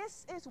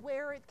 This is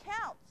where it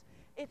counts.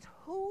 It's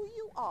who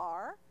you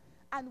are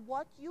and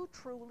what you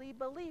truly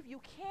believe.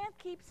 You can't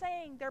keep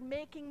saying they're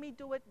making me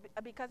do it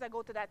because I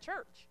go to that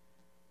church.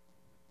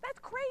 That's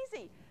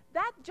crazy.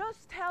 That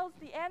just tells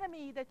the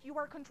enemy that you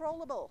are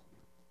controllable.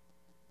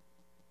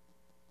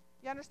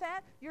 You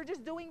understand? You're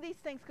just doing these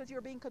things because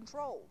you're being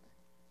controlled.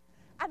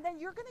 And then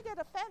you're going to get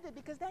offended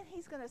because then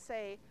he's going to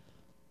say,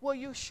 well,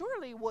 you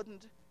surely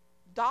wouldn't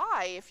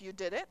die if you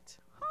did it.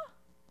 Huh?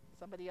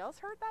 Somebody else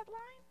heard that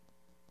line?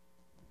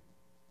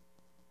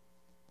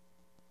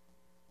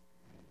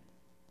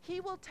 He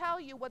will tell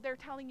you what they're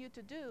telling you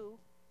to do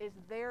is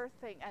their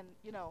thing. And,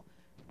 you know,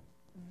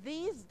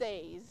 these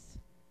days,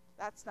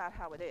 that's not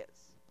how it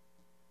is.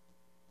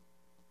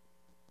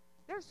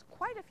 There's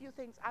quite a few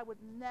things I would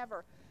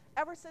never,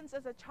 ever since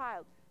as a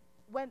child,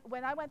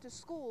 when I went to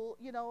school,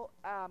 you know,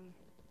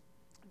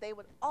 they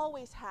would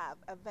always have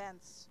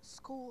events,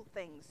 school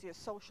things, your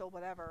social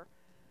whatever,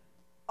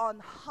 on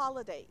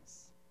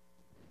holidays.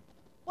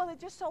 Well, it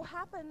just so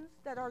happens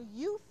that our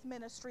youth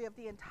ministry of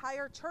the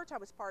entire church, I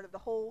was part of the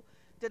whole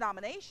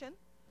denomination,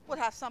 would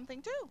have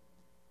something too.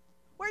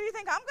 Where do you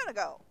think I'm going to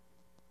go?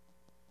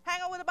 Hang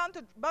out with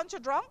a bunch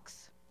of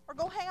drunks? Or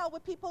go hang out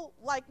with people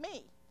like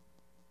me?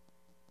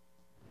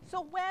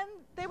 So when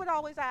they would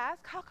always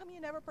ask, how come you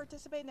never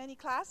participate in any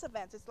class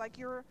events? It's like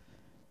you're,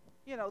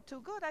 you know,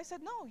 too good. I said,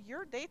 no,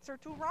 your dates are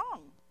too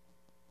wrong.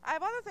 I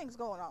have other things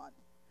going on.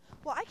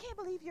 Well, I can't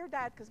believe your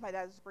dad, because my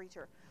dad is a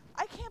preacher.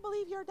 I can't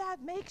believe your dad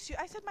makes you.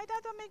 I said, my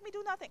dad don't make me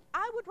do nothing.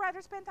 I would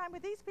rather spend time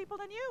with these people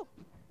than you.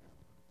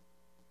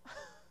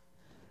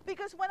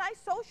 Because when I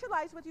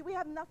socialize with you, we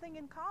have nothing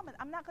in common.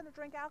 I'm not going to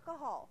drink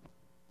alcohol.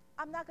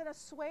 I'm not going to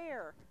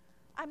swear.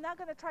 I'm not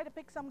going to try to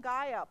pick some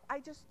guy up. I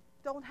just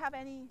don't have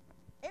any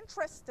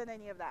interest in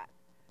any of that.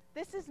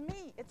 This is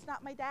me. It's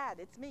not my dad.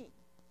 It's me.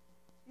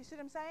 You see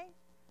what I'm saying?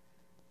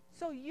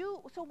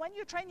 So when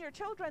you train your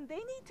children, they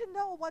need to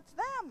know what's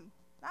them,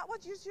 not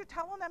what you're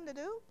telling them to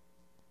do.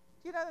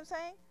 You know what I'm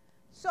saying?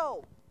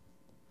 So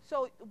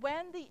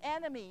when the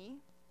enemy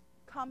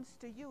comes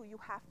to you, you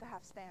have to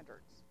have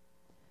standards,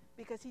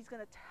 because he's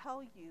going to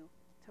tell you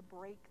to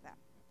break them.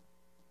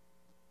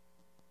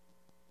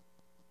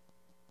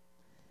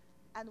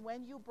 And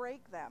when you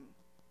break them,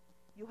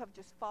 you have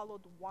just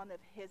followed one of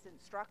his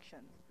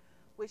instructions,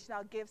 which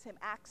now gives him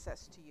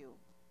access to you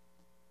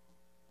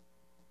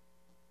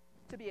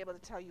to be able to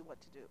tell you what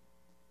to do.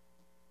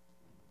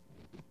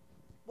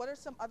 What are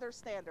some other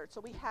standards?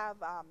 So we have,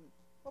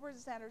 what were the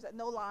standards?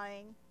 No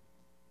lying.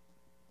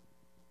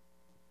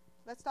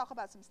 Let's talk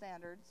about some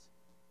standards.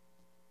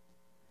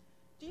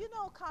 Do you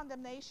know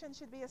condemnation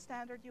should be a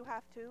standard you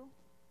have too?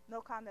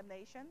 No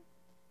condemnation.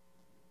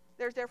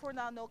 There's therefore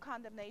now no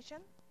condemnation.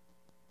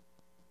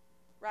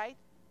 Right?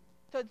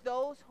 To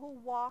those who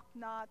walk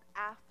not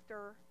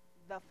after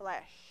the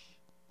flesh.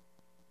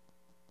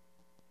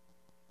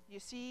 You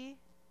see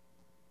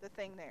the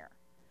thing there.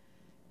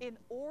 In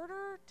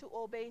order to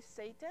obey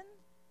Satan,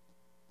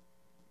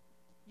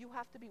 you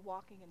have to be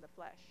walking in the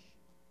flesh.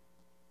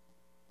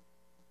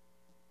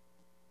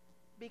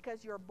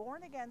 Because your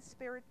born again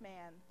spirit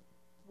man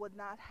would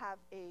not have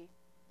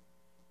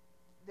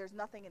there's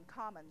nothing in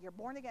common. Your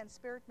born again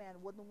spirit man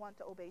wouldn't want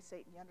to obey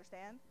Satan, you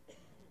understand?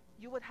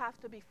 You would have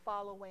to be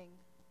following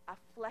a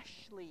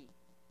fleshly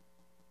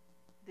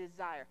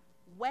desire.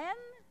 When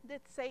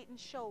did Satan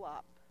show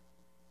up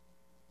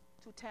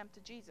to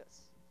tempt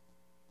Jesus?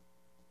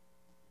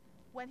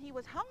 When he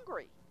was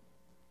hungry.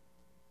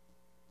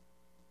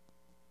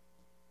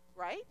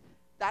 Right?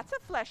 That's a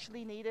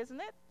fleshly need, isn't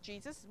it?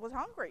 Jesus was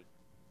hungry.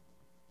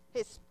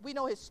 We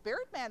know his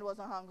spirit man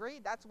wasn't hungry.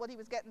 That's what he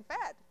was getting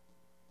fed.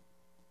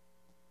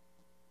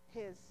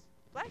 His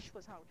flesh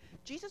was hungry.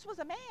 Jesus was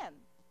a man.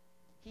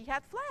 He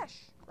had flesh,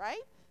 right?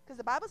 Because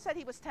the Bible said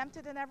he was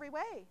tempted in every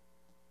way.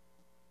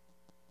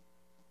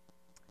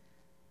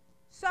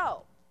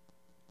 So,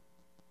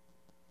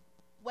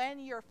 when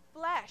your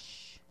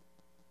flesh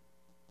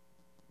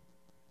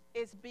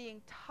is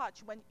being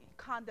touched, when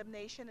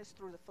condemnation is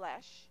through the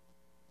flesh,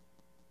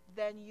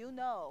 then you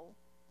know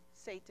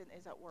Satan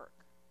is at work.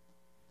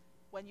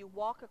 When you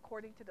walk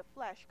according to the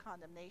flesh,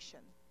 condemnation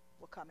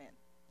will come in.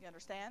 You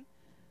understand?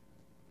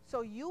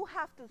 So you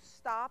have to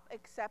stop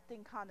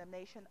accepting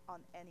condemnation on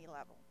any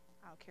level.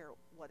 I don't care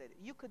what it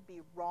is. You could be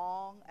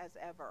wrong as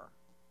ever.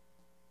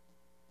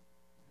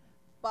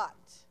 But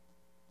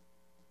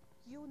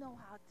you know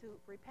how to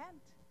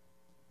repent.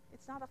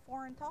 It's not a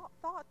foreign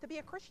thought. To be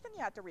a Christian,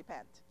 you have to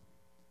repent.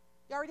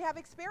 You already have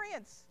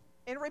experience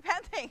in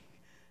repenting.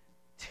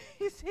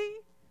 You see?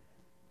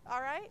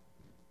 All right?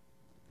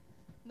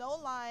 No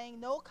lying,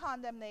 no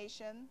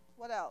condemnation.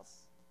 What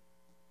else?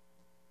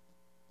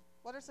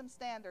 What are some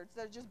standards?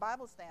 They're just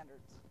Bible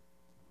standards.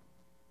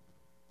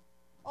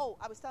 Oh,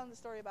 I was telling the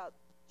story about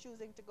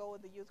choosing to go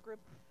in the youth group.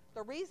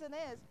 The reason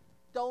is,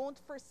 don't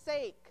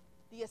forsake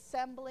the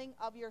assembling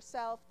of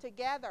yourself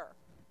together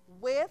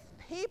with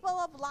people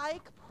of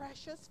like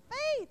precious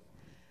faith.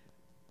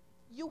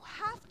 You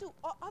have to,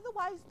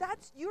 otherwise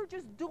you're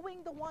just doing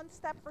the one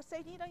step for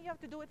Satan. You know, you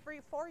have to do it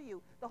for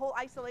you. The whole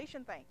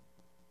isolation thing.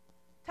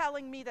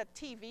 Telling me that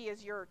TV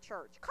is your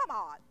church. Come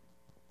on.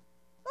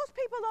 Those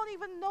people don't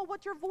even know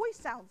what your voice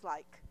sounds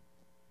like.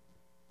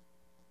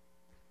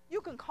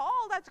 You can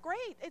call, that's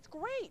great. It's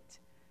great.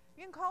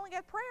 You can call and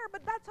get prayer,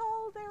 but that's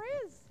all there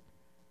is.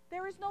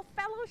 There is no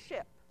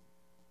fellowship.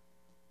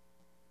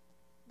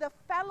 The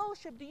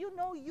fellowship, do you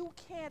know you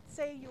can't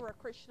say you're a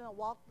Christian and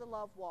walk the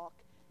love walk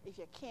if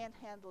you can't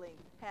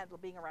handle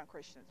being around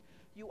Christians?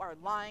 You are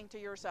lying to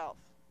yourself.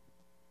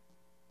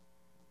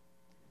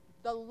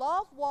 The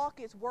love walk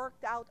is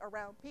worked out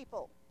around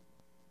people.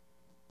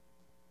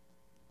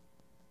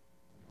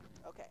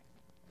 Okay.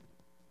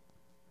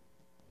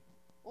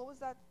 What was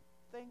that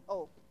thing?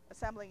 Oh,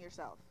 assembling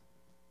yourself.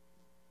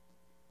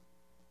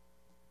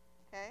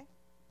 Okay?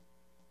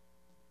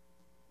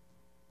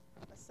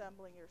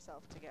 Assembling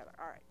yourself together.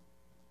 All right.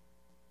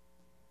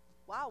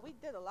 Wow, we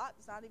did a lot.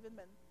 It's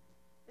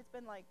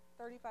been like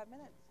 35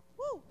 minutes.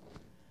 Woo!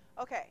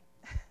 Okay.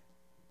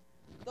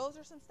 Those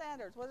are some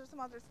standards. What are some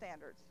other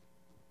standards?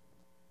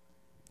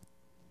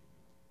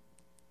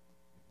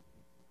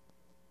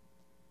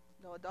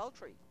 No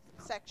adultery.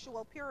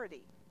 Sexual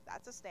purity.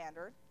 That's a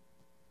standard,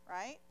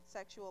 right?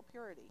 Sexual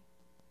purity.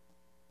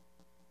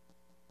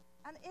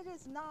 And it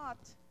is not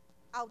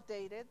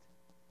outdated.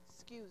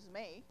 Excuse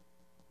me.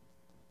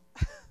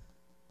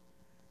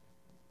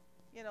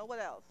 You know, what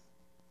else?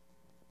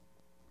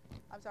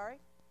 I'm sorry?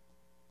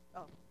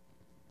 Oh,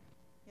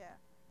 yeah.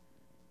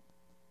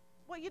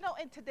 Well, you know,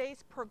 in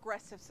today's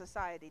progressive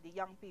society, the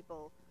young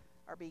people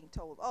are being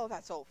told, oh,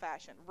 that's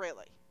old-fashioned.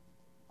 Really?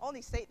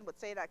 Only Satan would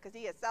say that because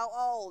he is so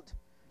old.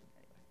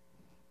 Anyway.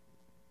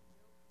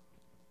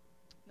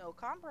 No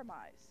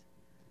compromise.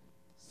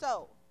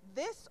 So,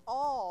 this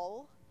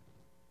all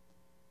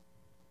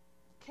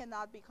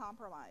cannot be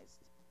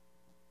compromised.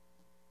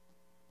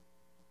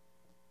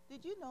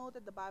 Did you know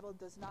that the Bible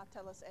does not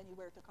tell us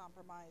anywhere to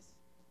compromise,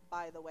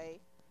 by the way?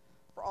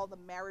 For all the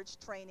marriage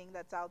training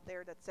that's out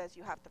there that says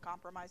you have to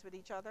compromise with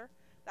each other,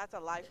 that's a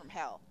lie from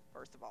hell,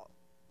 first of all.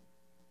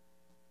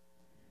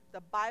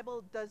 The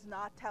Bible does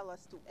not tell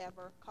us to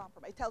ever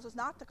compromise. It tells us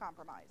not to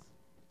compromise.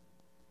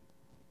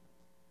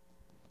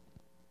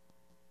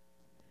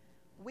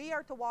 We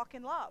are to walk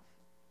in love.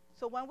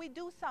 So when we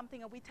do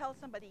something and we tell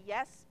somebody,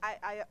 yes,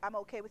 I'm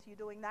okay with you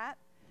doing that,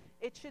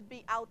 it should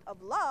be out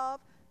of love,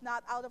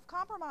 not out of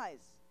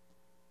compromise.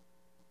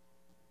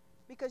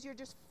 Because you're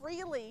just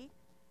freely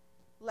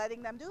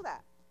letting them do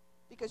that.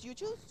 Because you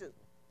choose to.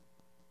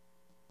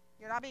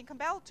 You're not being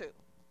compelled to.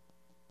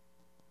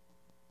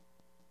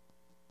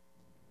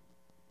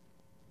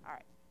 All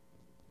right.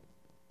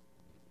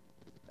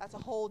 That's a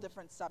whole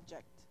different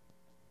subject.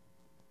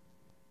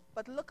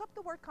 But look up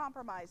the word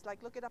compromise.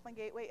 Like, look it up on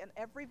Gateway, and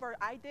every verse,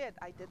 I did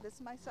this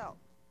myself.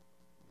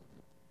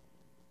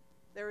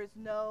 There is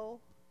no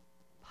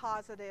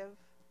positive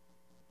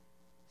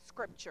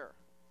scripture.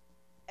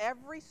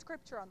 Every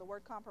scripture on the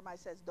word compromise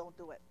says don't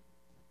do it.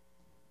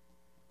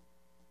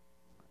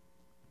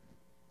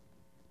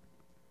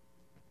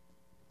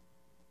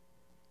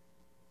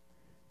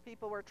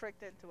 People were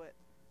tricked into it.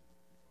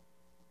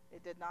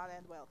 It did not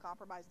end well.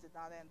 Compromise did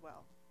not end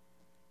well.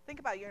 Think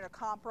about it, you're in a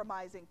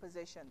compromising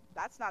position.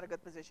 That's not a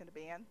good position to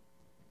be in,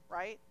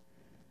 right?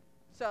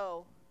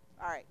 So,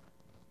 all right.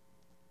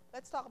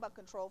 Let's talk about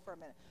control for a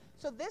minute.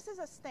 So this is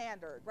a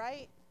standard,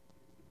 right?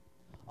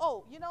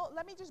 Oh,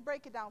 let me just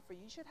break it down for you.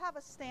 You should have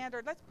a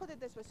standard. Let's put it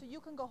this way, so you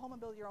can go home and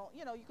build your own.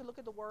 You can look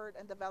at the word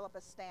and develop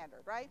a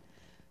standard, right?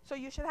 So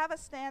you should have a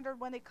standard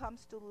when it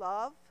comes to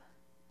love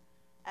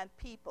and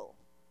people,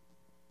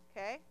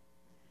 okay?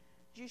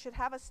 You should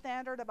have a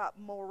standard about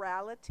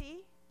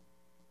morality,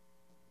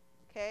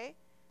 okay?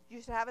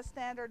 You should have a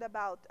standard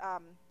about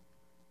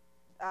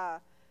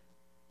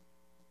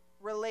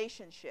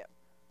relationship,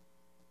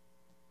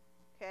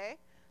 okay?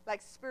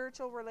 Like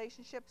spiritual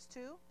relationships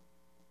too,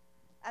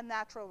 and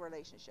natural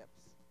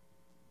relationships.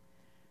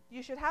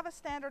 You should have a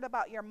standard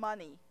about your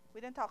money.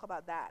 We didn't talk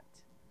about that.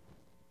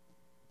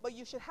 But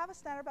you should have a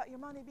standard about your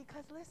money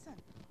because, listen,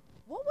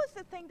 what was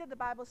the thing that the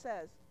Bible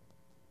says?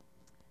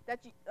 That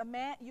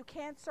you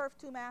can't serve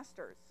two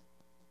masters.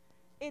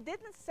 It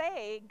didn't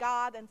say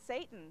God and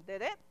Satan,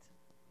 did it?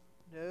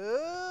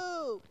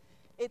 No.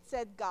 It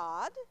said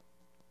God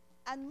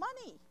and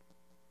money.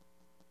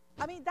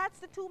 I mean, that's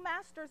the two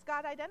masters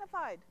God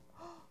identified.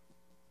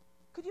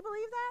 Could you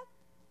believe that?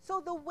 So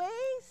the way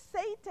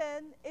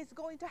Satan is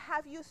going to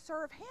have you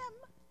serve him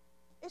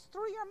is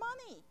through your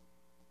money.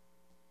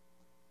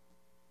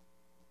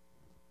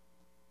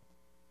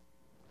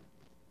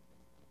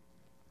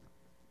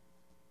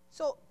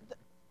 So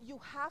you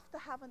have to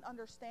have an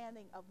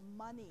understanding of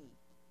money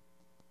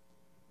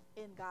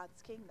in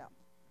God's kingdom.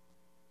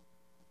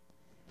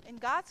 In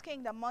God's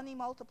kingdom, money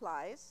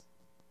multiplies,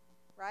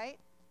 right?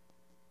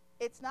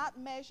 It's not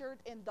measured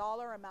in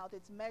dollar amount,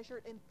 it's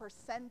measured in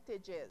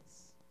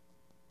percentages,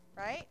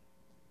 right?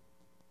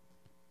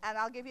 And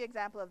I'll give you an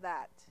example of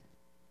that.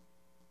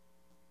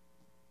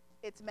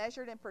 It's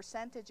measured in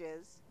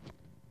percentages.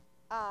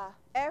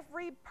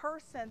 Every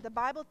person, the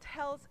Bible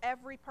tells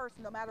every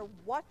person, no matter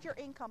what your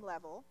income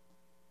level,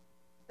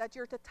 that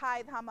you're to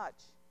tithe how much?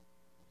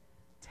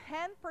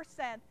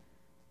 10%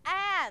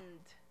 and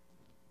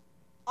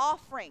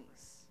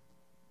offerings.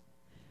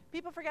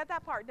 People forget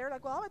that part. They're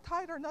like, well, I'm a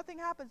tither, nothing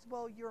happens.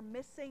 Well, you're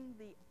missing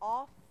the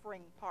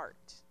offering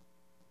part.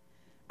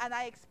 And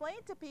I explain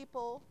to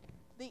people,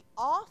 the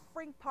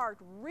offering part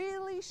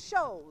really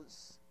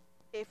shows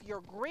if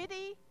you're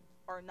greedy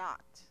or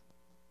not.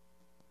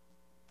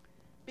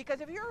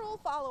 Because if you're a rule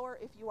follower,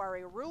 if you are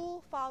a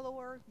rule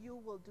follower, you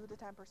will do the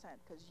 10%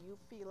 because you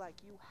feel like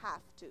you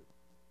have to.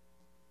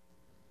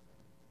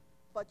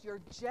 But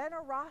your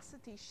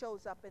generosity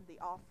shows up in the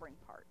offering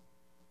part.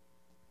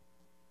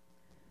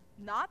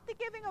 Not the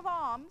giving of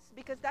alms,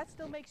 because that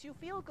still makes you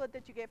feel good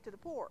that you gave to the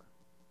poor.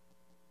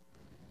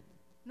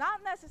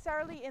 Not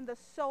necessarily in the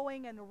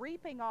sowing and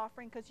reaping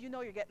offering, because you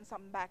know you're getting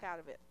something back out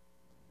of it.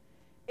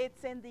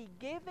 It's in the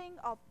giving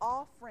of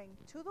offering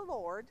to the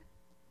Lord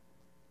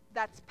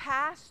that's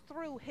passed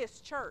through his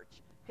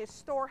church, his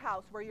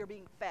storehouse where you're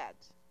being fed.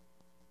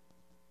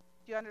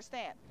 Do you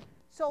understand?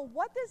 So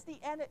what does the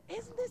end?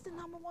 Isn't this the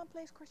number one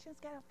place Christians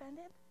get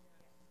offended?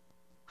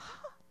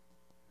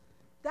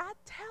 That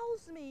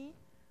tells me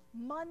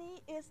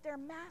money is their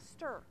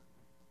master.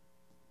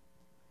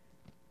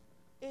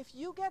 If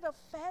you get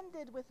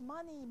offended with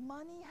money,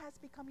 money has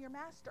become your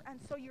master. And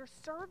so you're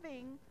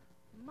serving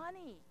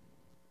money.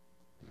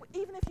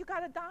 Even if you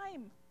got a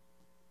dime,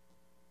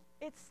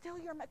 it's still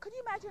your master. Could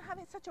you imagine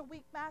having such a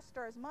weak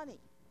master as money?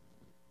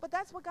 But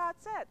that's what God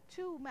said.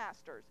 Two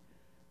masters.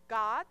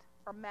 God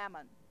or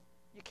mammon.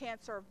 You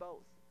can't serve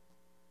both.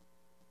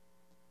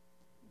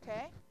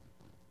 Okay?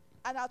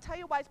 And I'll tell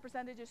you why it's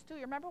percentages too.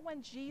 You remember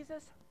when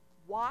Jesus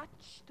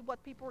watched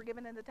what people were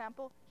given in the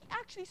temple? He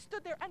actually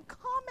stood there and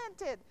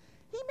commented.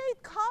 He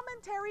made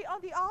commentary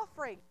on the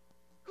offering.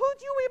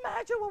 Could you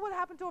imagine what would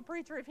happen to a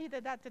preacher if he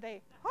did that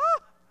today? Huh?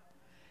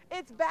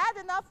 It's bad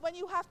enough when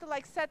you have to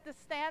like set the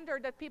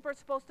standard that people are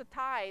supposed to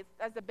tithe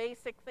as the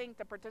basic thing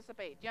to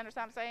participate. You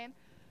understand what I'm saying?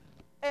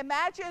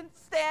 Imagine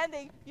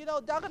standing,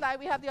 Doug and I,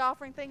 we have the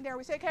offering thing there.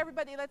 We say, okay,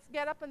 everybody, let's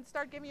get up and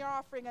start giving your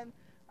offering. And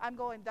I'm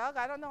going, Doug,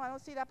 I don't know. I don't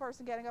see that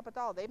person getting up at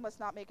all. They must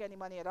not make any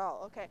money at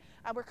all. Okay.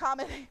 And we're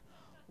commenting,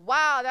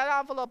 wow, that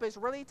envelope is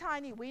really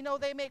tiny. We know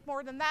they make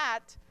more than that.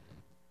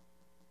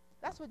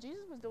 That's what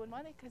Jesus was doing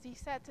money, because he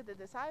said to the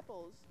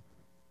disciples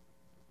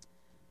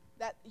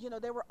that,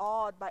 they were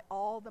awed by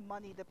all the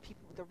money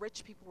the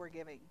rich people were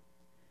giving.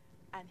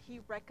 And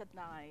he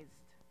recognized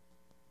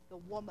the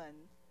woman,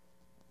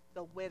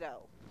 the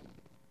widow.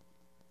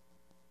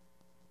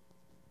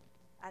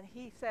 And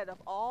he said, of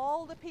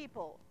all the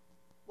people,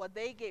 what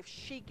they gave,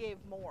 she gave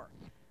more.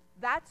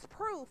 That's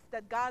proof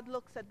that God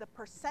looks at the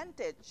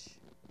percentage,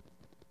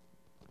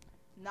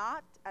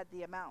 not at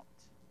the amount.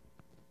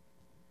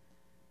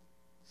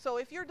 So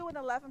if you're doing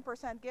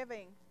 11%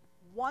 giving,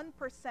 1%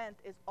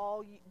 is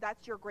all.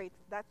 That's your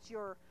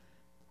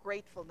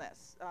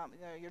gratefulness,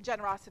 your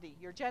generosity.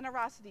 Your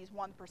generosity is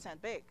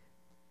 1% big.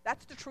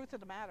 That's the truth of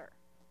the matter.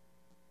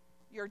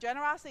 Your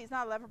generosity is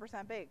not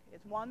 11% big.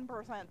 It's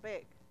 1%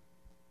 big.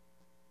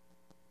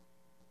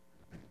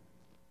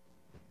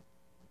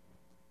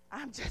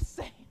 I'm just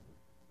saying.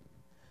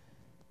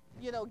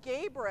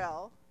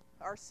 Gabriel,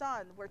 our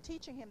son, we're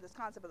teaching him this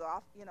concept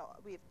of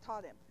we've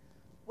taught him.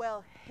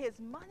 Well, his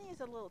money is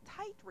a little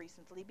tight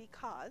recently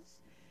because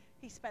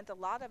he spent a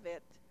lot of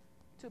it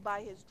to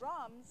buy his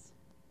drums,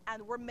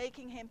 and we're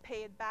making him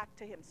pay it back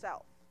to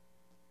himself.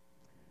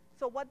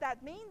 So what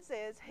that means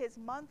is his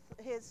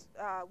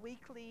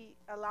weekly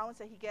allowance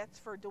that he gets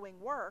for doing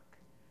work,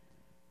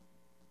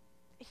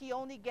 he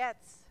only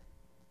gets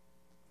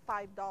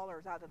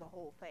 $5 out of the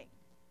whole thing.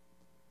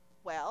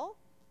 Well,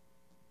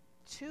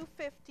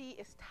 $250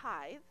 is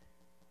tithe,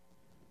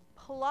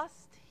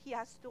 plus he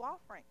has to do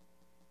offering.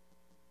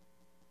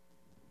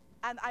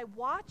 And I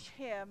watch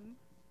him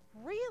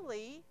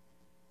really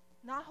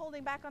not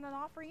holding back on an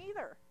offering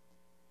either,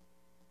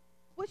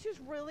 which is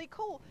really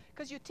cool,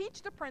 because you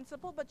teach the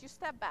principle, but you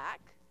step back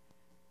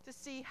to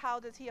see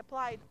how does he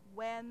apply it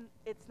when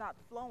it's not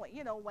flowing,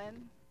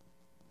 when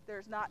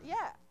there's not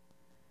yet.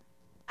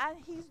 And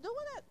he's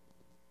doing it.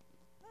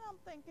 And I'm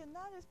thinking,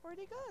 that is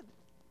pretty good.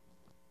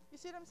 You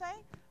see what I'm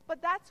saying?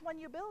 But that's when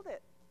you build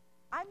it.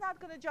 I'm not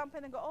going to jump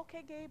in and go,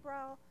 okay,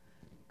 Gabriel,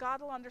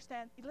 God will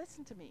understand.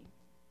 Listen to me.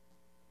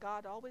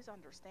 God always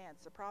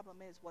understands. The problem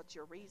is, what's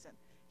your reason?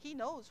 He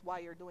knows why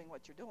you're doing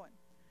what you're doing.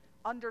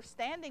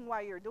 Understanding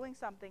why you're doing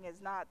something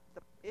is not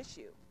the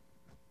issue.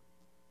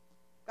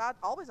 God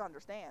always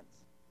understands.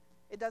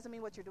 It doesn't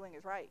mean what you're doing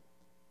is right.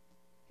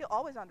 He'll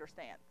always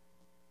understand.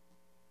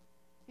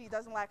 He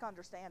doesn't lack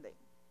understanding.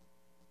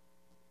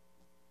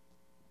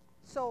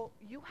 So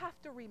you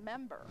have to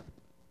remember,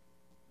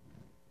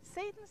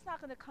 Satan's not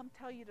going to come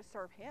tell you to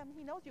serve him.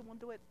 He knows you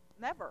won't do it,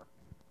 never.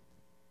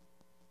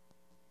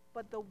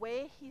 But the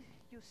way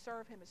you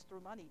serve him is through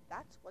money.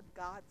 That's what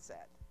God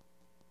said.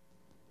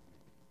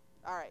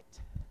 All right.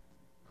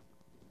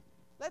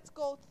 Let's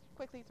go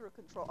quickly through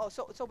control. Oh,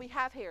 so we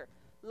have here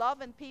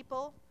love and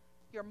people,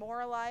 your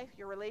moral life,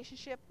 your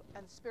relationship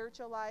and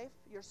spiritual life,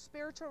 your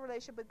spiritual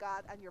relationship with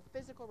God, and your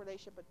physical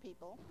relationship with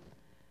people,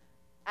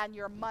 and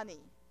your money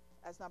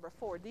as number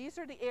 4. These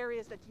are the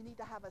areas that you need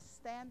to have a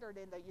standard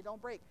in that you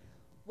don't break.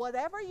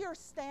 Whatever your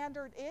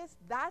standard is,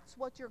 that's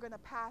what you're going to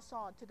pass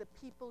on to the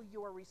people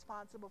you are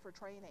responsible for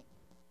training.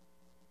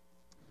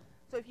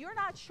 So if you're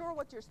not sure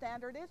what your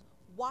standard is,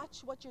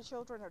 watch what your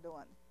children are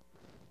doing.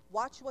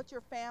 Watch what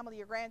your family,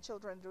 your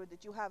grandchildren do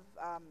that you have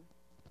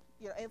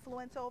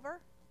influence over.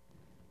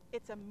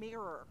 It's a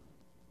mirror.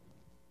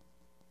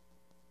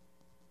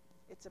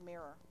 It's a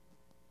mirror.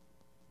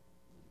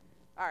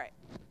 All right.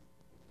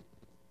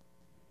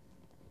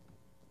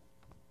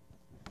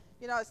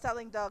 I was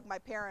telling Doug, my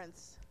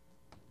parents,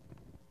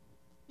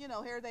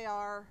 here they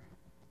are,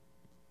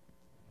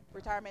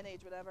 retirement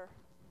age, whatever,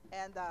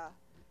 and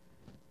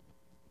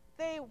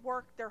they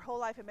worked their whole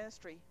life in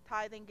ministry,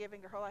 tithing,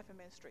 giving, their whole life in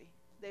ministry.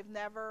 They've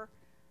never,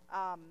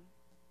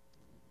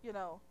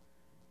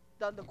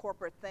 done the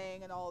corporate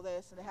thing and all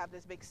this, and they have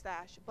this big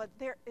stash, but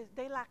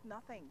they lack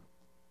nothing.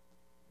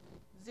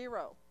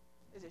 Zero.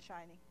 Is it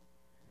shiny?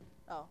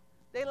 Oh,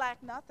 they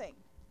lack nothing.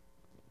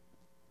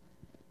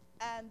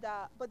 And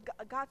but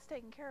God's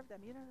taking care of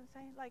them. You know what I'm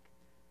saying? Like,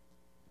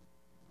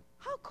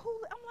 how cool!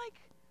 I'm like,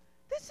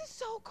 this is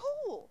so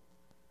cool.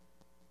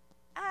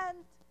 And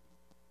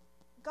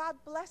God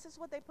blesses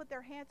what they put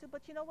their hand to.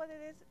 But you know what it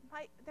is?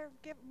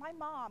 My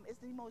mom is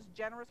the most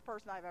generous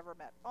person I've ever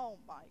met. Oh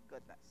my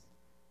goodness,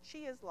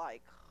 she is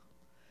like.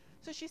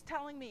 So she's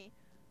telling me,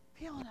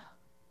 Fiona,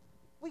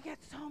 we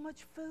get so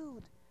much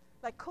food,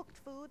 like cooked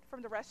food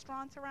from the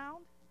restaurants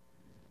around.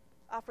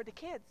 For the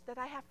kids, that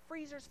I have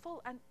freezers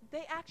full, and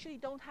they actually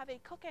don't have a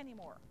cook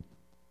anymore.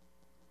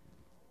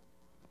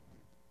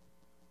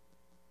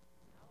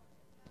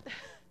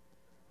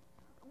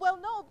 Well,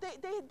 no,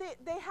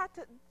 they had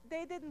to.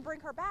 They didn't bring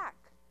her back.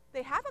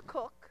 They have a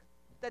cook,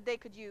 that they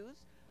could use,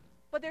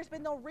 but there's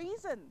been no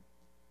reason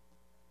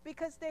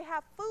because they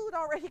have food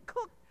already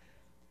cooked,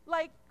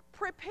 like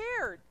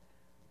prepared.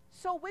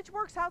 So which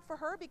works out for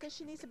her because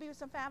she needs to be with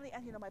some family.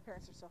 And my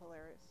parents are so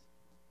hilarious.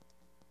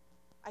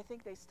 I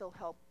think they still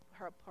help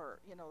her,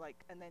 like,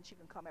 and then she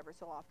can come ever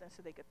so often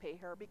so they could pay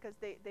her because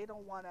they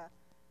don't want to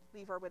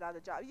leave her without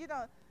a job,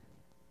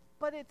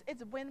 But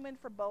it's win-win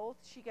for both.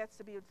 She gets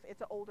to be,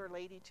 it's an older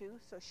lady too,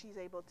 so she's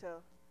able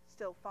to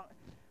still function.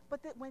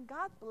 But when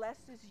God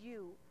blesses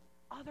you,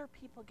 other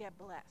people get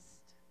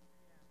blessed.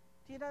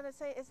 Do you know what I'm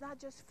saying? It's not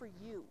just for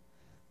you.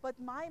 But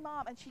my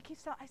mom, and she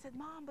keeps telling, I said,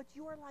 Mom, but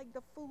you are like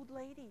the food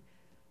lady.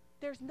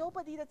 There's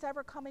nobody that's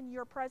ever come in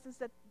your presence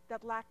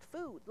that lacked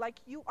food. Like,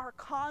 you are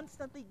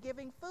constantly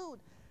giving food.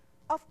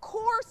 Of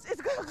course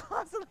it's going to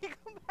constantly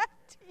come back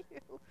to you.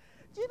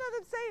 Do you know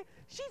what I'm saying?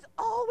 She's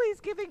always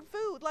giving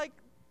food. Like,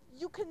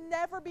 you can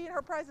never be in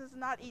her presence and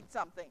not eat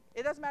something.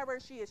 It doesn't matter where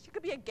she is. She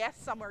could be a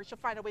guest somewhere. She'll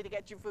find a way to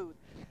get you food.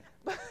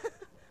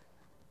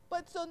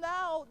 But so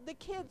now the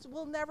kids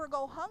will never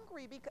go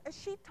hungry because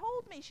she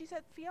told me, she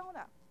said,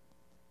 Fiona,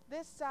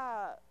 this,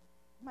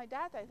 my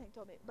dad, I think,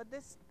 told me, but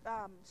this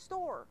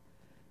store,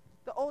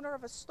 the owner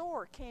of a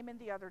store came in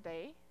the other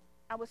day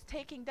and was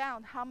taking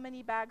down how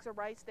many bags of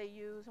rice they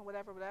use and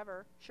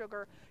whatever,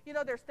 sugar.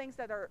 There's things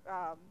that are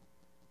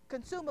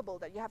consumable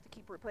that you have to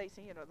keep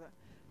replacing,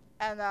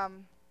 and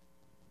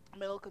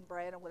milk and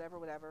bread and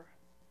whatever.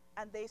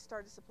 And they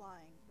started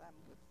supplying them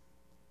with.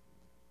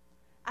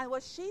 And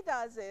what she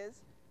does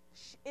is,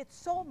 it's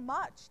so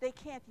much they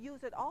can't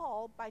use it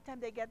all by the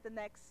time they get the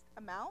next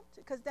amount,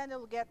 because then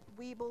it'll get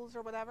weebles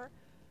or whatever.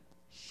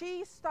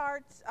 She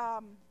starts,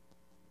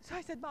 so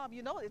I said, Mom,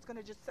 it's going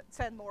to just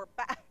send more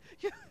back.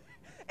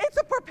 It's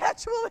a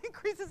perpetual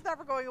increase. It's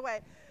never going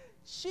away.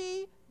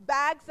 She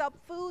bags up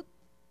food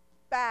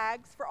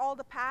bags for all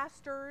the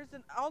pastors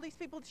and all these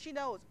people she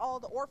knows, all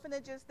the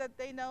orphanages that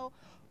they know,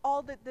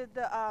 all the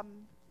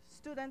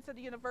students at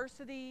the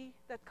university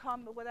that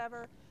come or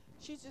whatever.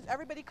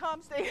 Everybody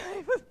comes, they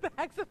with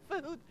bags of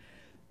food.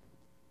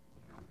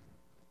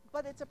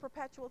 But it's a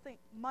perpetual thing.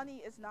 Money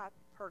is not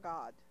her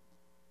God.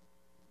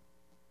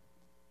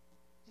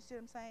 Do you see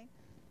what I'm saying?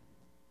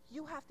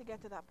 You have to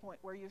get to that point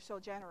where you're so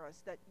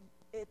generous that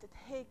it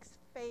takes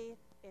faith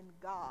in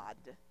God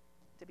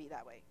to be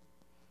that way.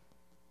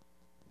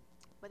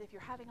 But if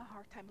you're having a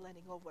hard time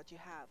letting go of what you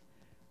have,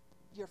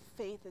 your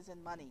faith is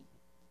in money.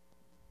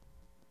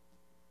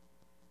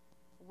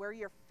 Where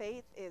your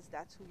faith is,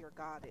 that's who your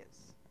God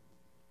is.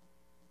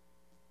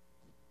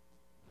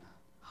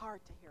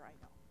 Hard to hear, I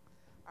know.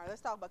 All right,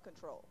 let's talk about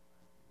control.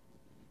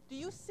 Do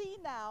you see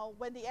now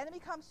when the enemy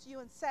comes to you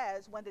and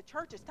says, when the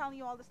church is telling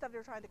you all the stuff,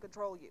 they're trying to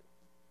control you,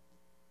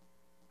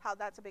 how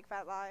that's a big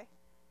fat lie?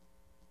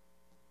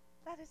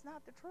 That is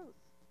not the truth.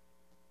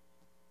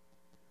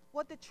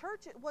 What the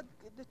church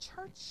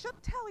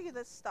should tell you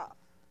this stuff.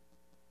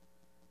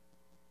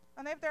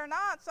 And if they're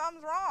not,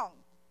 something's wrong.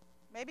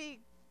 Maybe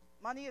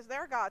money is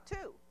their God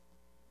too.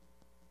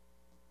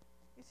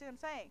 You see what I'm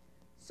saying?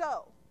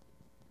 So,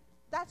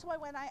 that's why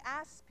when I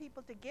ask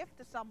people to give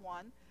to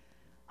someone,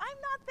 I'm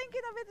not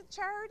thinking of it as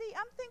charity.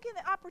 I'm thinking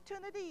the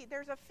opportunity.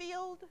 There's a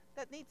field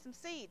that needs some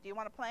seed. Do you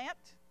want to plant?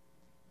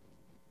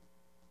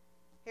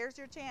 Here's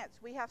your chance.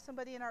 We have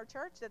somebody in our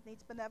church that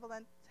needs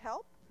benevolent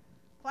help.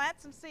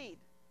 Plant some seed.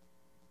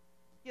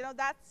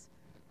 That's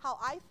how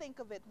I think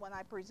of it when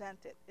I present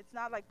it. It's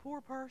not like,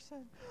 poor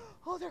person,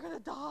 oh, they're going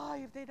to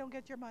die if they don't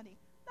get your money.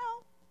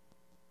 No.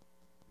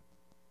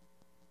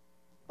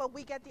 But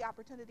we get the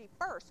opportunity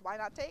first. Why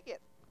not take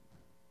it?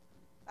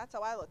 That's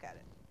how I look at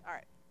it. All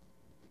right.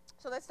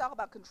 So let's talk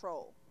about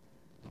control.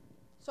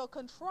 So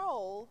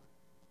control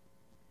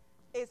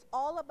is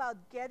all about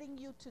getting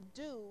you to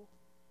do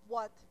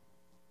what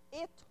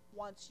it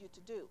wants you to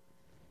do.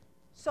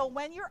 So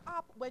when you're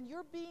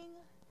being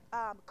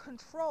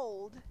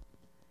controlled,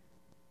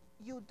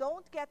 you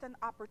don't get an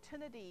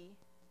opportunity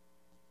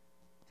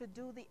to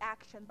do the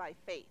action by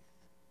faith.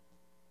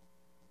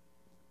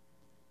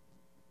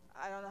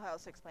 I don't know how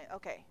else to explain.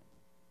 Okay.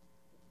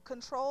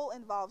 Control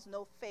involves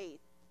no faith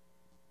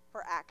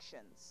for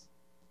actions.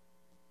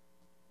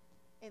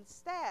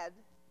 Instead,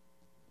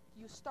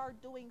 you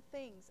start doing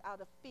things out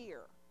of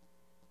fear.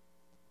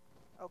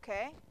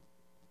 Okay?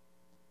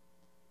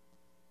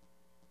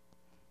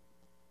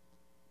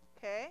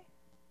 Okay?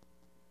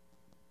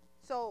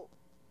 So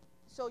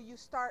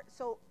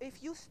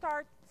if you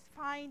start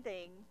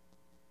finding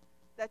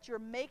that you're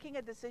making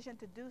a decision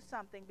to do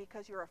something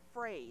because you're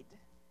afraid,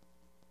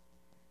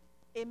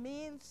 it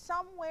means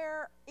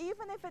somewhere,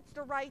 even if it's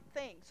the right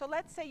thing. So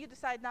let's say you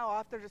decide now,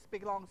 after this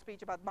big long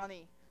speech about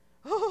money,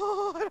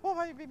 oh, I don't want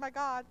money to be my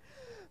God,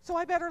 so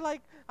I better I'm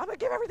going to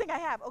give everything I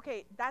have.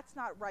 Okay, that's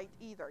not right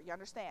either. You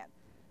understand?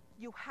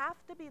 You have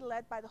to be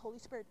led by the Holy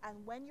Spirit.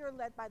 And when you're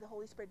led by the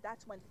Holy Spirit,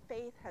 that's when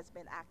faith has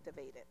been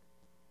activated.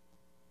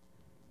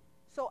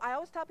 So I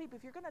always tell people,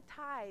 if you're going to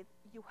tithe,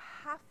 you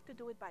have to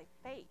do it by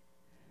faith.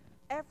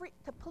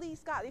 To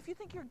please God. If you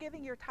think you're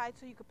giving your tithe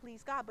so you could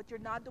please God, but you're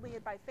not doing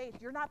it by faith,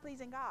 you're not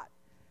pleasing God.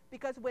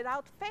 Because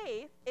without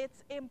faith,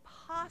 it's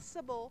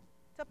impossible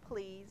to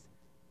please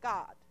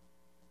God.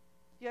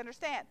 You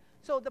understand?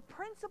 So the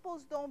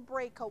principles don't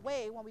break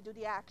away when we do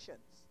the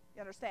actions.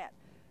 You understand?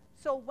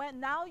 So when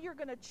now you're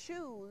going to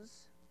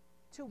choose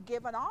to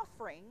give an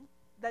offering,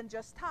 then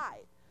just tithe.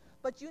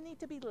 But you need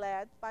to be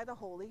led by the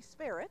Holy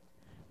Spirit,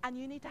 and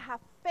you need to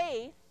have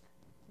faith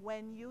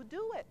when you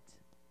do it.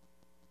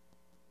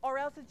 Or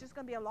else it's just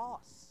going to be a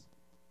loss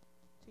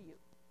to you.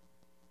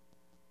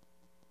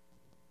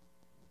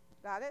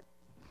 Got it?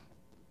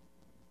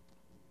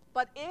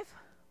 But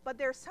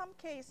there's some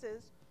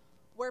cases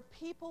where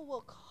people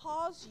will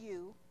cause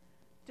you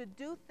to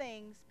do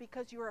things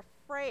because you're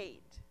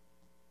afraid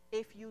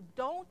if you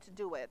don't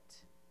do it,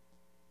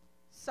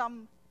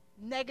 some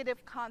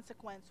negative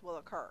consequence will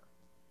occur.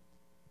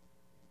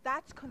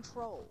 That's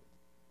control.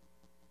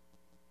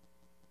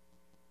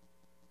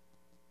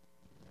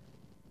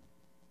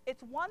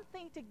 It's one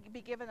thing to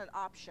be given an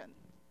option,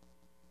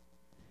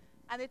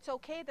 and it's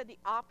okay that the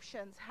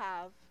options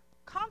have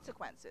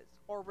consequences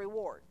or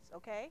rewards,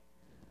 okay?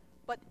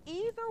 But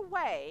either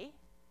way,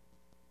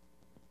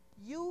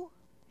 you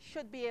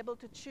should be able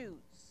to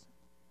choose.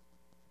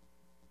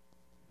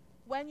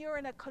 When you're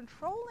in a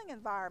controlling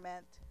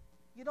environment,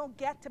 you don't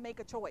get to make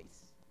a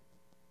choice.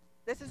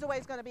 This is the way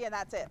it's going to be, and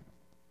that's it.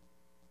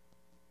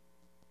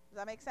 Does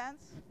that make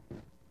sense?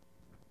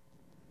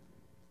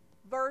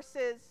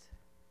 Versus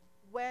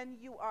when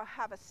you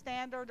have a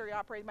standard or you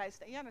operate by a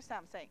standard. You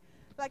understand what I'm saying?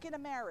 Like in a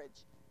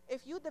marriage,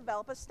 if you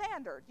develop a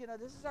standard,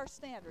 this is our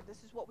standard,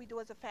 this is what we do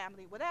as a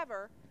family,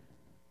 whatever,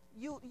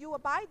 you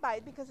abide by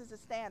it because it's a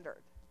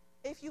standard.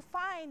 If you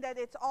find that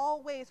it's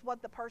always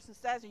what the person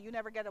says and you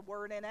never get a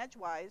word in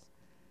edgewise,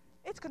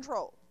 it's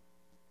control.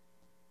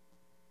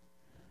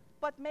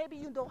 But maybe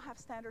you don't have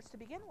standards to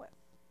begin with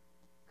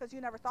because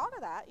you never thought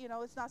of that.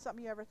 It's not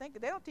something you ever think.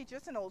 They don't teach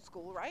us in old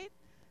school, right?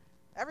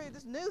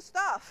 This new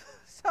stuff.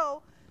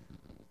 So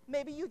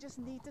maybe you just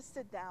need to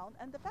sit down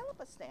and develop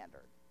a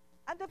standard.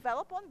 And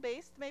develop one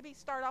based, maybe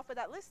start off with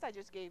that list I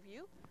just gave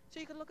you, so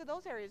you can look at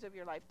those areas of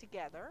your life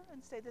together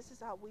and say, this is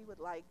how we would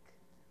like,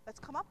 let's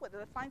come up with it.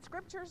 Let's find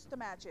scriptures to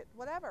match it,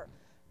 whatever.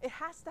 It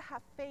has to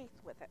have faith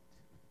with it.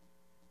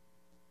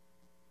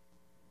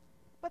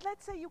 But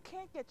let's say you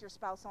can't get your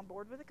spouse on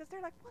board with it because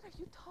they're like, what are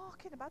you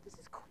talking about? This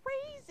is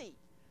crazy.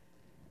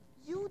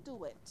 You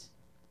do it.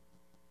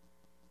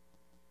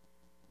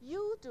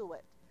 You do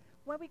it.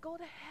 When we go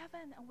to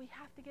heaven and we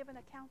have to give an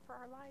account for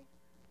our life,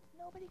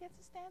 nobody gets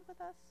to stand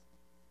with us.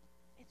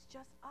 It's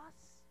just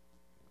us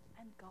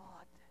and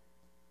God.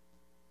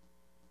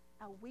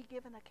 And we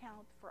give an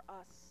account for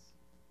us.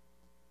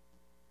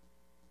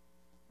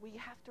 We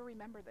have to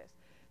remember this.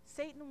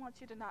 Satan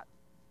wants you to not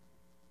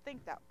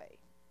think that way.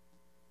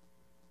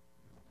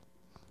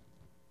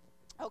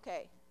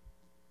 Okay.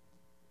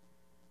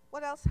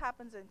 What else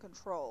happens in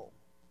control?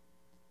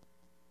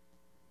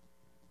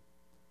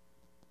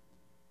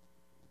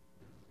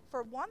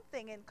 For one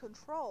thing, in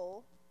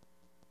control,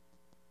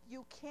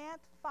 you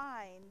can't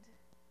find,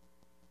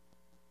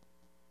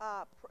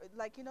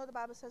 the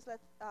Bible says,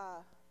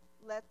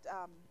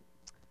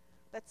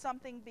 let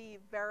something be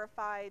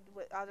verified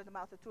out of the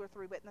mouth of 2 or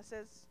 3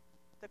 witnesses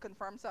to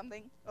confirm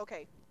something.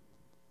 Okay.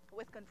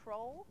 With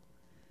control,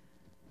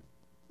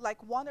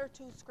 like 1 or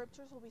 2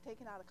 scriptures will be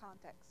taken out of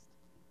context.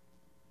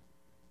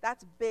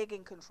 That's big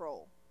in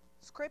control.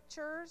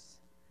 Scriptures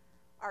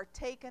are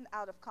taken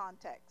out of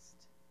context.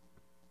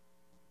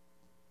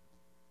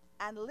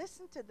 And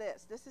listen to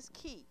this. This is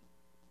key.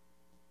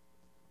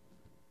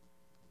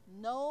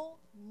 No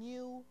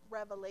new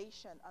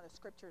revelation on a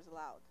scripture is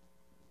allowed.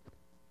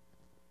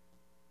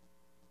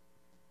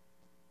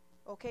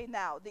 Okay,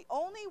 now, the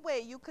only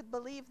way you could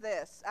believe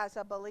this as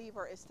a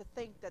believer is to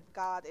think that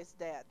God is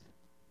dead.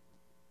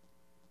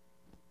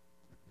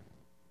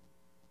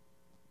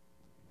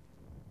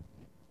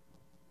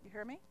 You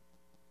hear me?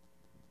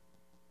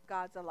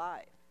 God's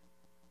alive.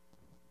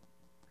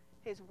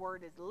 His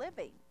word is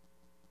living.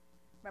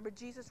 Remember,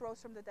 Jesus rose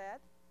from the dead?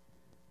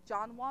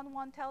 John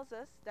 1:1 tells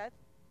us that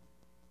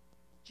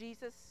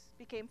Jesus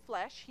became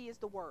flesh. He is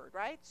the Word,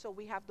 right? So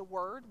we have the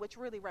Word, which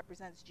really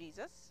represents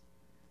Jesus.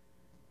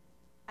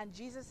 And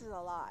Jesus is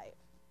alive.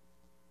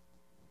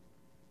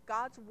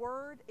 God's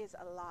Word is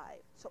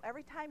alive. So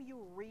every time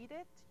you read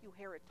it, you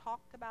hear it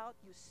talked about,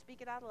 you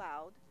speak it out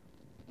loud,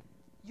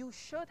 you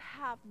should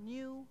have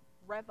new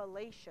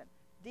revelation,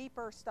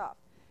 deeper stuff.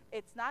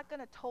 It's not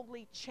going to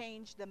totally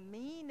change the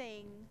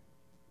meaning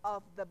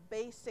of the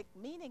basic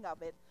meaning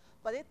of it,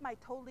 but it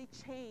might totally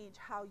change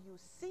how you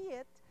see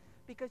it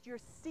because you're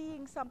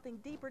seeing something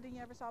deeper than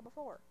you ever saw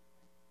before.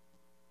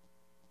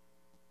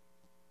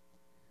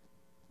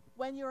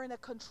 When you're in a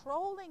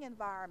controlling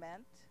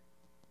environment,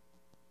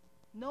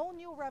 no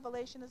new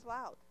revelation is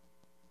allowed.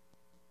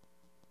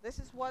 This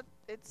is what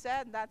it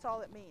said, and that's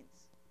all it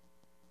means.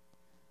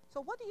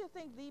 So what do you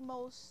think the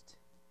most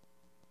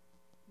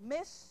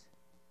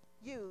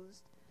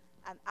misused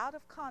and out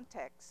of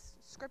context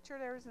scripture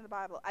there is in the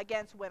Bible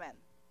against women?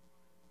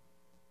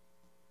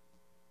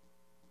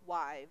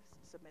 Wives,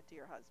 submit to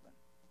your husband.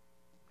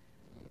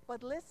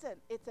 But listen,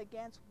 it's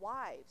against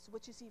wives,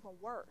 which is even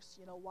worse.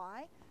 You know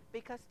why?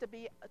 Because to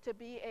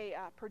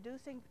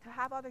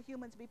have other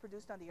humans be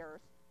produced on the earth,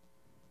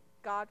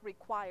 God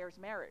requires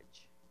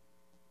marriage.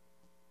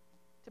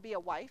 To be a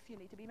wife, you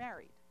need to be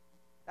married.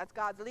 That's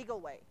God's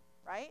legal way,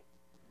 right?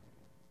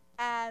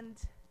 And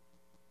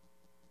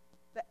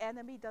the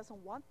enemy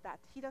doesn't want that.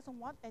 He doesn't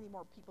want any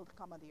more people to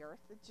come on the earth.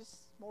 It's just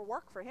more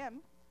work for him,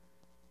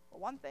 for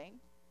one thing.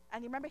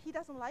 And remember, he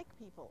doesn't like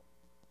people.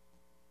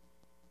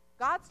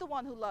 God's the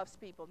one who loves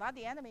people, not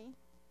the enemy.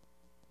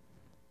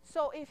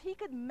 So if he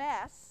could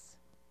mess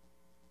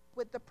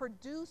with the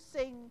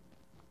producing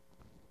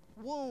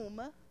womb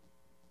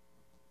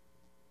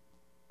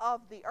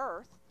of the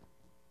earth,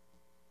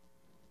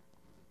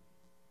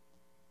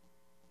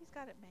 he's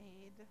got it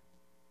made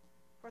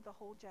for the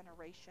whole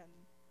generation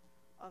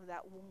of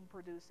that womb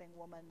producing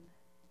woman.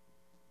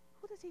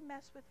 Who does he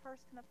mess with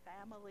first in the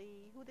family?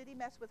 Who did he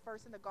mess with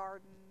first in the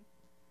garden?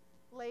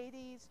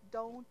 Ladies,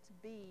 don't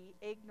be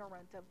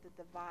ignorant of the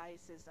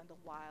devices and the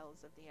wiles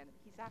of the enemy.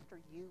 He's after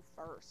you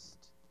first.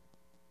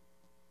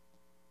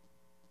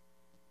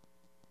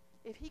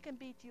 If he can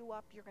beat you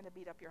up, you're going to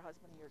beat up your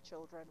husband and your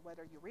children,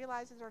 whether you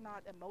realize it or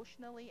not.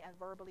 Emotionally and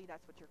verbally,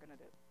 that's what you're going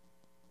to do.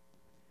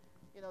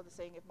 You know the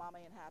saying, if mama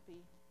ain't happy,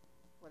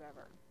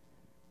 whatever.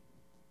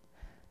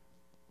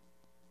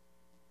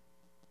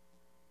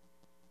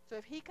 So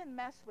if he can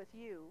mess with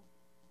you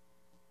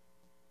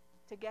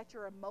to get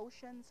your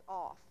emotions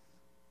off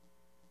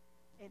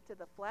into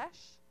the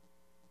flesh,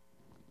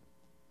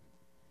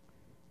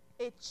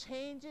 it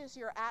changes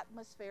your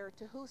atmosphere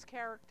to whose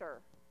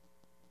character?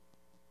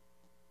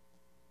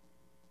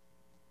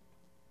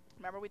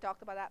 Remember we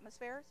talked about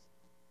atmospheres?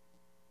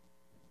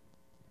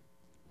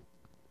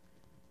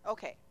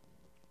 Okay.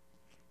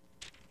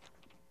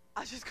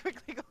 I'll just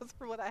quickly go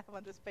through what I have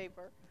on this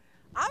paper.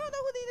 I don't know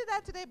who needed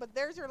that today, but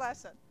there's your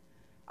lesson.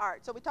 All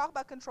right, so we talk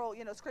about control.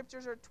 You know,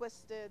 scriptures are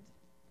twisted.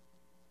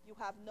 You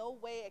have no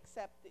way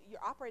except you're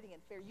operating in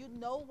fear. You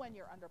know when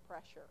you're under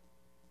pressure.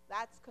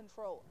 That's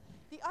control.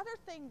 The other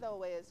thing,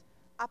 though, is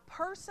a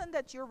person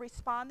that you're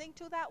responding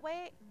to that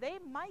way, they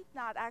might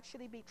not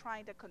actually be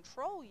trying to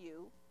control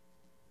you,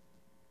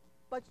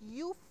 but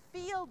you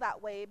feel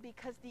that way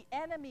because the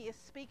enemy is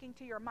speaking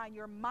to your mind.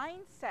 Your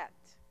mindset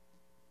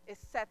is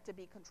set to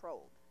be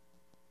controlled.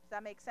 Does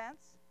that make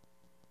sense?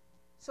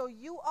 So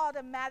you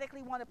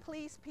automatically want to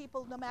please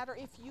people no matter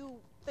if you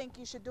think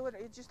you should do it.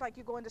 It's just like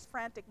you go in this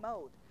frantic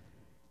mode.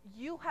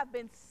 You have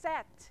been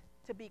set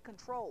to be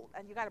controlled,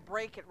 and you got to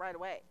break it right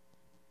away.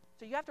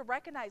 So you have to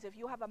recognize if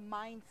you have a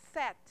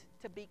mindset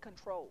to be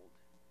controlled.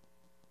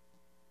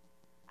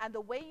 And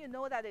the way you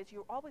know that is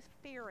you're always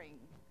fearing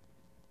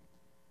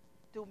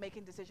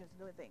making decisions and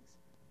doing things.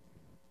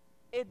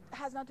 It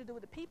has nothing to do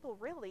with the people,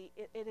 really.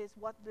 It is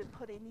what's been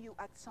put in you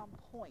at some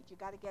point. You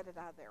got to get it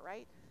out of there,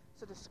 right?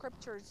 So the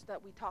scriptures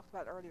that we talked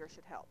about earlier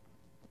should help.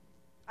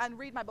 And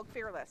read my book,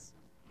 Fearless.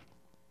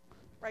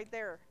 Right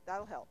there,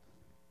 that'll help.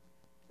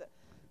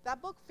 That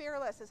book,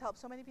 Fearless, has helped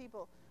so many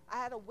people. I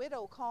had a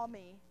widow call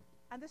me,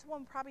 and this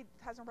woman probably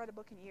hasn't read a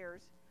book in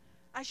years.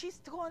 And she's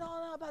going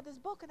on about this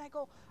book, and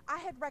I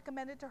had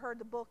recommended to her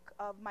the book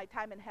of My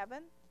Time in Heaven,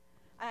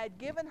 and I had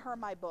given her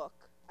my book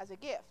as a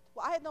gift.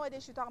 Well, I had no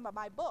idea she was talking about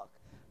my book,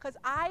 because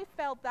I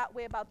felt that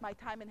way about My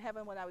Time in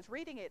Heaven when I was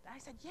reading it. And I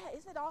said, yeah,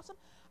 isn't it awesome?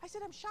 I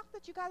said, I'm shocked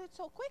that you got it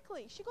so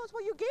quickly. She goes,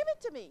 well, you gave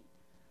it to me.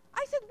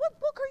 I said, what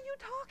book are you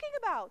talking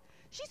about?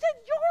 She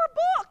said, your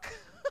book.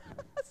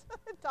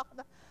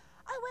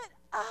 I went,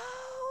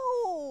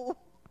 oh.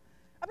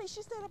 I mean,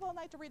 she stayed up all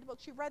night to read the book.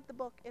 She read the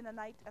book in the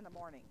night and the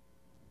morning.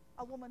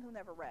 A woman who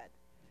never read.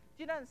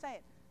 Do you know what I'm saying?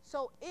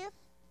 So if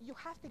you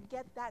have to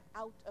get that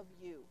out of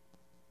you,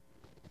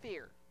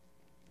 fear.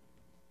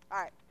 All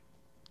right.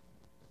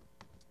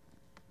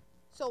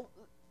 So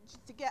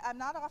I'm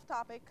not off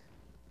topic.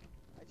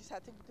 I just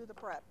had to do the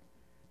prep.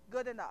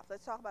 Good enough.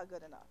 Let's talk about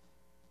good enough.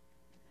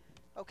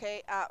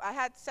 Okay, I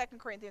had 2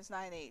 Corinthians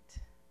 9:8.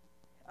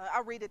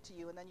 I'll read it to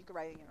you, and then you can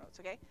write it in your notes,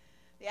 okay?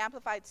 The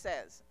Amplified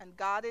says, and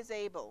God is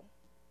able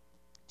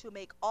to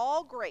make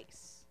all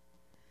grace,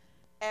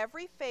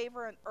 every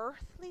favor and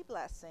earthly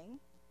blessing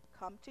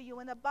come to you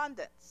in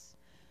abundance.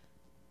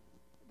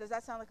 Does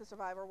that sound like a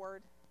Survivor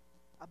word?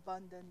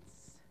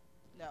 Abundance.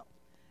 No.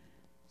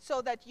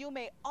 So that you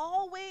may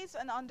always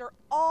and under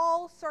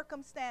all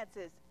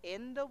circumstances,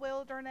 in the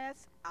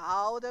wilderness,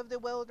 out of the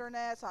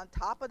wilderness, on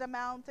top of the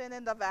mountain,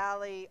 in the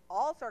valley,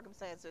 all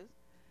circumstances,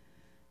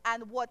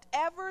 and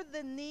whatever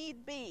the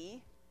need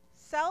be,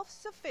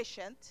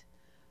 self-sufficient,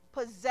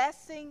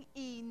 possessing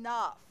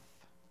enough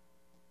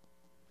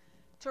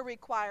to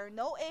require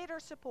no aid or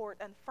support,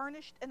 and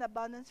furnished in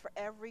abundance for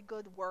every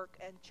good work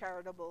and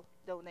charitable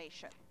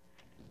donation.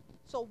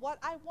 So what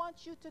I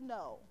want you to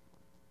know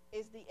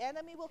is the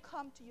enemy will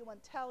come to you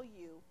and tell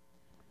you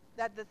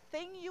that the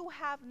thing you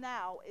have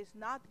now is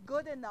not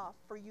good enough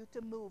for you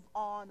to move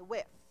on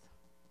with.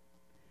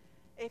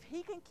 If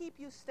he can keep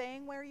you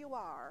staying where you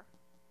are,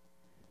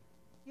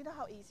 you know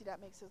how easy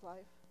that makes his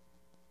life?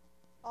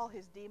 All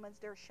his demons,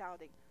 they're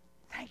shouting,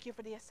 thank you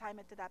for the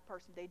assignment to that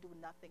person. They do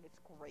nothing. It's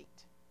great.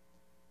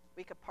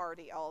 We could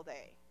party all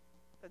day.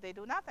 But they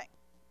do nothing.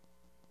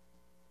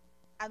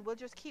 And we'll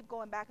just keep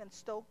going back and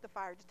stoke the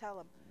fire to tell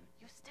them,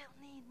 you still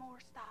need more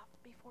stuff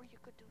before you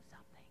could do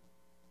something.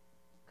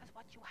 Because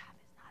what you have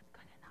is not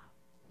good enough.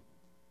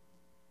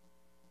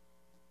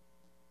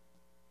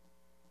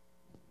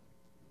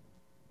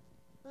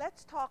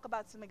 Let's talk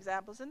about some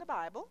examples in the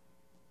Bible.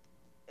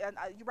 And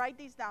you write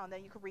these down,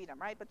 then you can read them,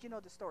 right? But you know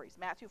the stories.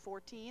 Matthew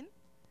 14,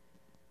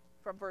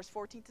 from verse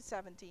 14 to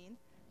 17.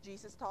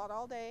 Jesus taught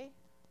all day.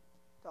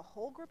 The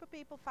whole group of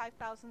people,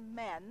 5,000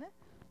 men,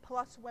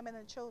 plus women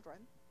and children.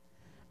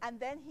 And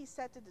then he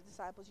said to the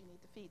disciples, you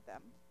need to feed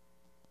them.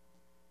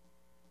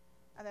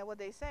 And then what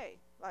they say?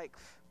 Like,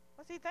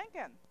 what's he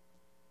thinking?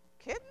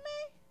 Kidding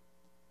me?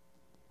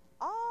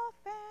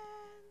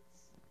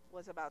 Offense.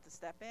 Was about to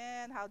step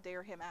in. How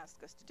dare him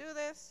ask us to do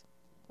this?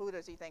 Who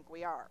does he think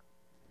we are?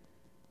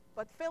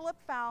 But Philip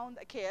found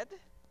a kid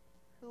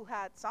who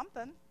had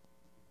something.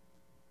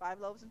 5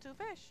 loaves and 2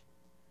 fish.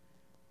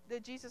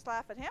 Did Jesus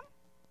laugh at him?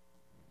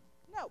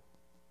 No.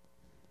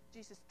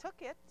 Jesus took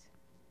it.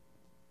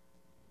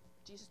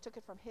 Jesus took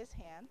it from his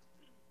hand.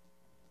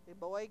 The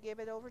boy gave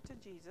it over to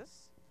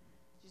Jesus.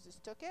 Jesus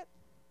took it.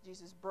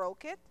 Jesus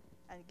broke it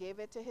and gave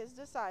it to his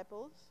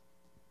disciples.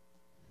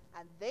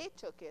 And they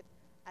took it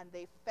and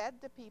they fed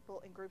the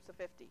people in groups of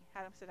 50.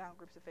 Had them sit down in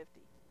groups of 50.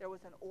 There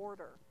was an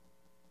order.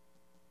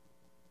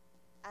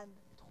 And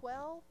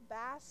 12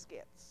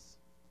 baskets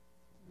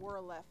were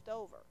left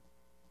over.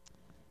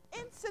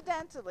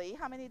 Incidentally,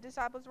 how many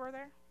disciples were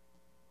there?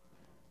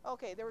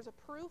 Okay, there was a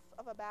proof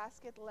of a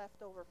basket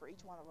left over for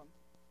each one of them.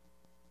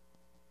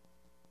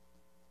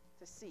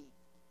 To see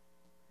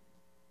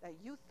that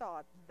you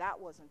thought that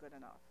wasn't good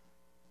enough.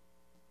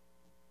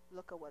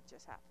 Look at what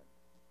just happened.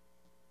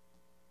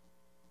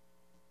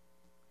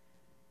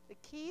 The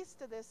keys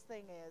to this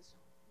thing is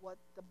what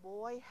the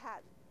boy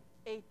had.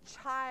 A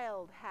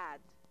child had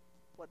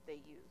what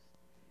they used.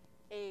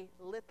 A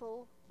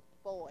little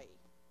boy.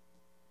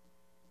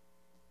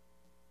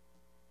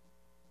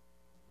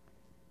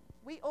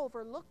 We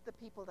overlook the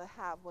people that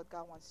have what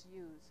God wants to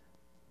use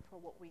for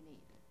what we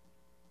need.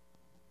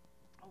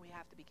 Oh, we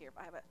have to be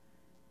careful. I have a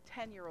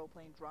 10-year-old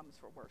playing drums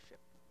for worship.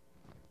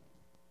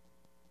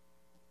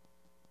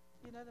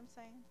 You know what I'm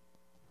saying?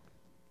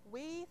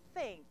 We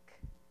think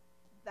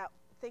that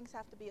things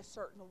have to be a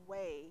certain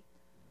way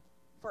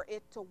for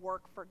it to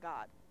work for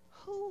God.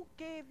 Who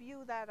gave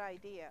you that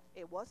idea?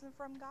 It wasn't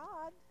from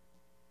God.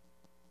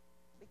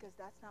 Because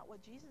that's not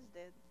what Jesus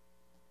did.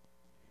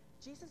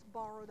 Jesus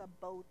borrowed a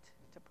boat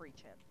to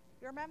preach in.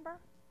 You remember?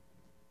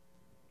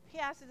 He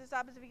asked the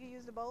disciples if he could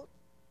use the boat.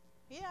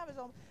 He didn't have his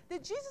own.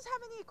 Did Jesus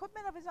have any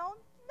equipment of his own?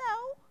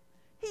 No.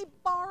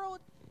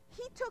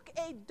 He took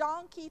a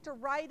donkey to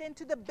ride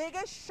into the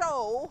biggest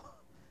show,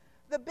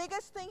 the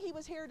biggest thing he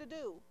was here to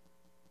do.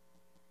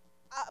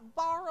 A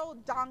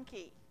borrowed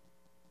donkey,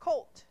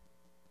 colt.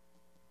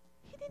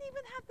 He didn't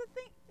even have to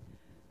think.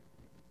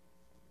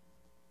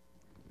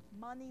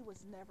 Money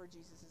was never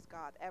Jesus'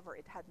 God, ever.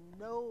 It had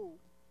no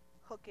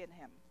hook in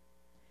him.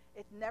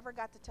 It never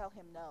got to tell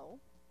him no.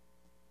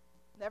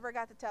 Never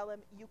got to tell him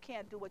you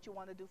can't do what you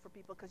want to do for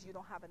people because you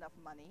don't have enough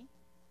money.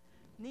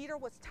 Neither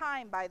was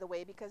time, by the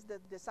way, because the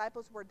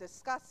disciples were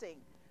discussing.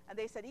 And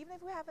they said, even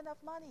if we have enough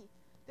money,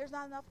 there's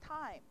not enough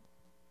time.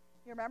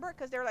 You remember?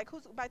 Because they're like,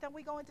 by the time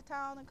we go into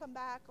town and come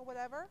back or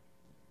whatever.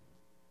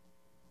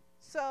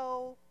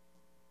 So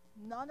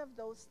none of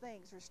those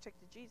things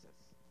restricted Jesus.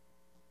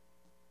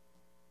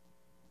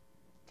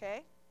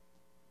 Okay?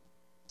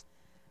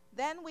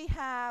 Then we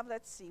have,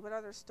 let's see, what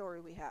other story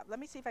we have. Let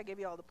me see if I give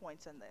you all the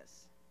points on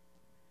this.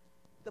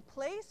 The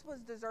place was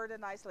deserted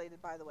and isolated,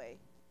 by the way.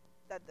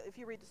 That if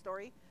you read the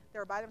story, they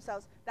were by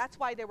themselves. That's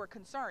why they were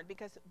concerned,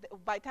 because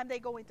by the time they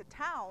go into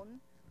town,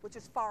 which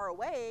is far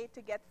away,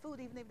 to get food,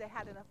 even if they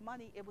had enough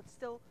money, it would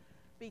still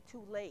be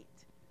too late.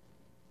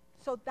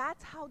 So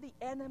that's how the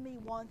enemy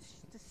wants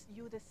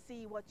you to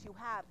see what you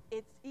have.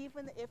 It's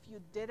even if you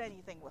did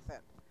anything with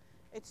it.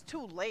 It's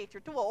too late.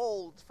 You're too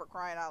old, for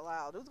crying out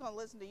loud. Who's going to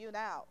listen to you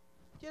now?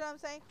 Do you know what I'm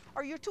saying?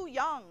 Or you're too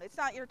young. It's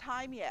not your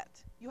time yet.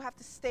 You have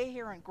to stay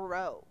here and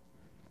grow.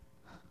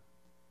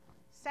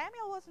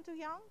 Samuel wasn't too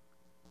young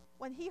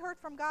when he heard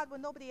from God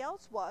when nobody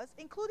else was,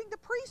 including the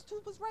priest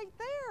who was right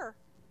there.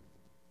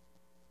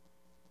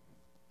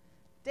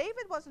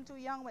 David wasn't too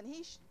young when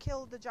he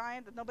killed the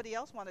giant that nobody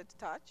else wanted to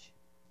touch.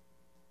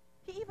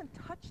 He even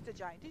touched the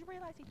giant. Did you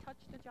realize he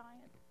touched the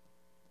giant?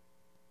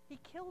 He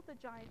killed the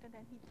giant and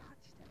then he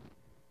touched him.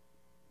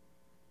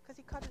 Because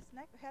he cut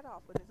his head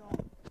off with his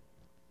own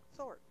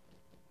sword.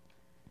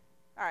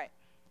 All right.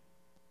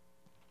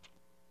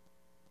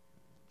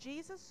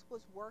 Jesus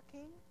was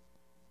working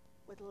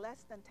with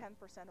less than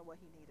 10% of what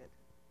he needed.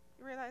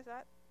 You realize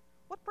that?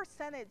 What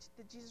percentage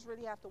did Jesus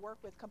really have to work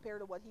with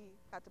compared to what he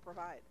had to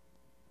provide?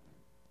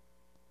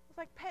 It was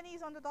like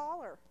pennies on the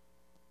dollar.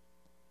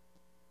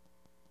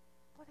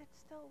 But it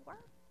still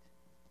worked.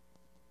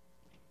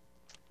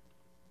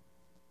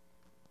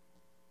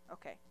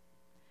 Okay.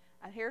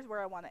 And here's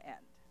where I want to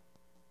end.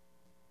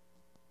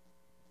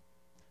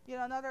 You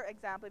know, another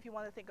example, if you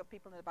want to think of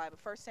people in the Bible,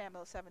 1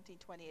 Samuel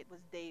 17:28 was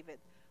David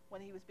when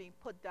he was being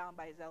put down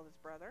by his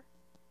eldest brother.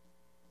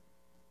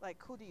 Like,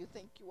 who do you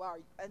think you are?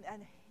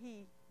 And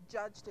he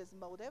judged his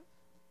motive.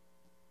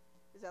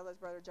 His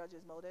eldest brother judged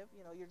his motive.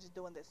 You know, you're just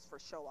doing this for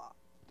show off.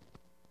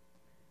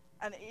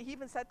 And he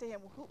even said to him,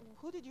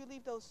 who did you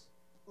leave those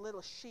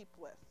little sheep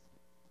with?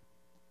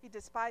 He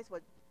despised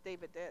what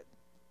David did.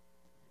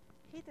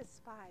 He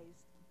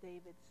despised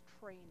David's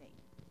training.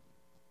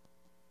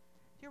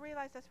 Do you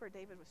realize that's where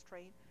David was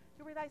trained?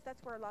 Do you realize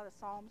that's where a lot of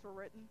Psalms were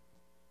written?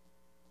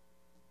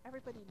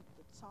 Everybody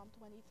did Psalm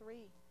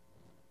 23.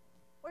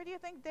 Where do you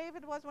think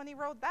David was when he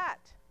wrote that?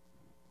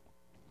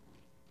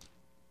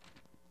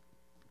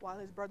 While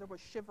his brother was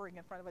shivering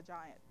in front of a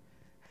giant.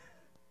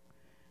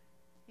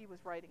 He was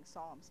writing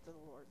Psalms to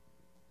the Lord.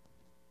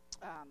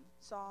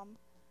 Psalm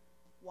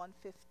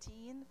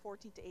 115,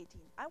 14 to 18.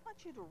 I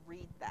want you to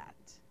read that.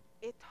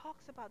 It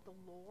talks about the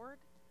Lord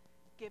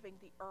giving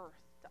the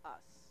earth to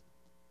us.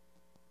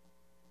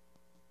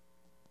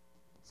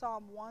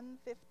 Psalm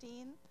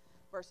 115,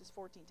 verses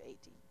 14 to 18.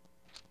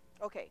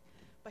 Okay,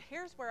 but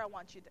here's where I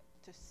want you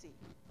to see.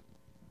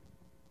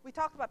 We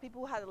talked about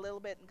people who had a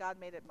little bit and God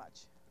made it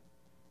much.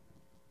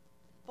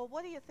 But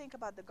what do you think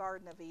about the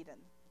Garden of Eden?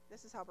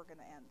 This is how we're going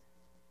to end.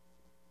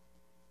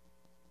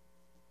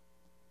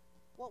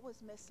 What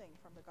was missing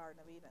from the Garden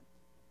of Eden?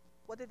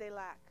 What did they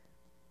lack?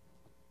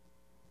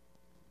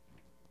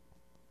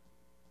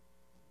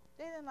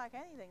 They didn't lack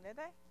anything, did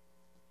they?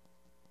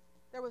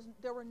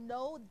 There were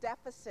no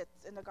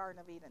deficits in the Garden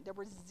of Eden. There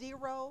were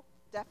zero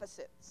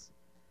deficits.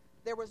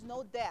 There was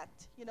no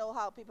debt. You know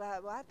how people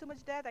have, well, I have too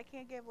much debt, I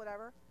can't give,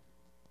 whatever.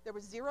 There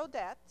was zero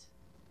debt.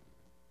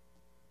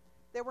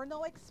 There were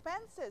no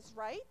expenses,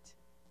 right?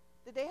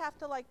 Did they have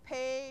to like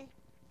pay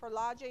for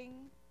lodging?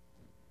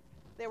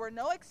 There were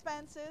no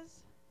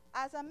expenses.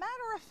 As a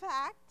matter of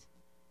fact,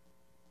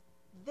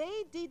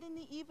 they didn't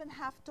even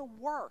have to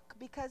work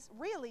because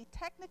really,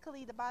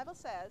 technically, the Bible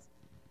says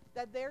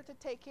that they're to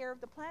take care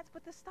of the plants,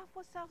 but the stuff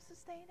was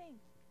self-sustaining.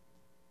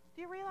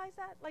 Do you realize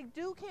that? Like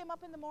dew came up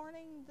in the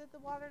morning, did the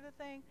water the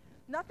thing.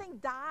 Nothing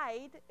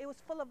died. It was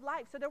full of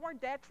life. So there weren't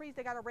dead trees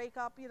they got to rake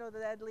up, you know, the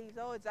dead leaves.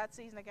 Oh, it's that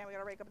season again, we got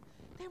to rake up.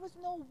 There was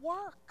no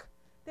work.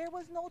 There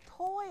was no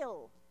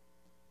toil.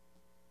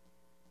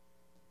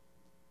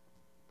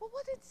 But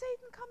what did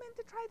Satan come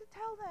in to try to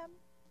tell them?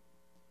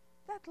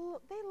 That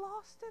they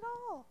lost it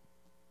all.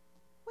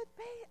 With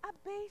a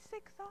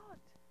basic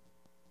thought.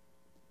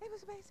 It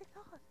was a basic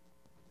thought.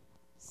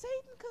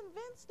 Satan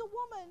convinced the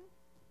woman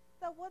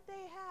that what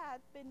they had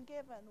been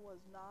given was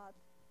not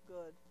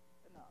good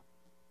enough.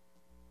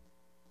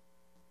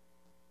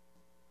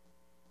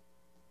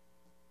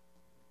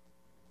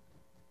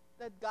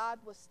 That God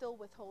was still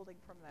withholding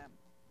from them.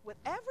 With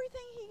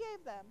everything he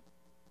gave them,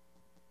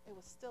 it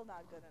was still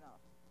not good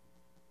enough.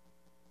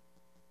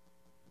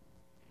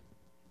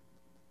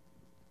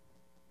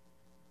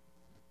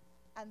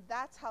 And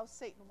that's how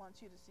Satan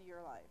wants you to see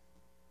your life.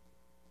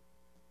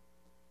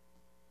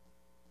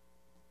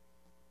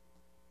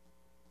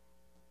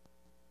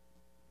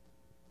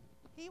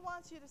 He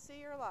wants you to see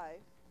your life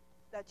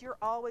that you're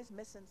always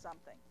missing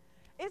something.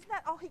 Isn't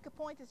that all he could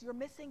point is you're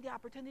missing the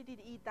opportunity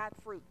to eat that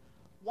fruit?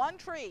 One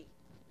tree.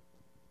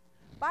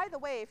 By the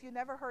way, if you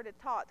never heard it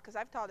taught, because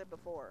I've taught it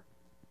before,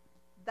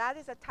 that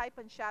is a type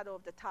and shadow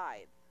of the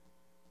tithe.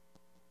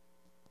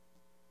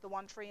 The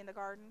one tree in the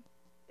garden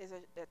is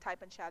a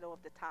type and shadow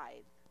of the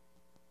tithe.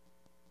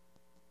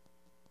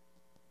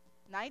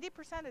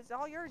 90% is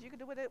all yours. You can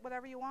do with it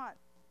whatever you want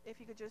if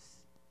you could just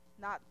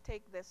not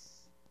take this.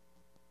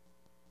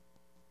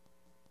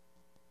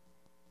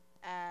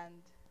 And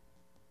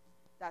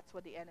that's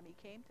what the enemy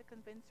came to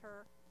convince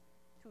her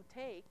to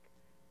take,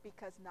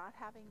 because not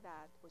having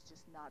that was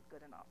just not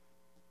good enough.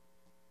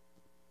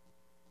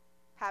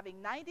 Having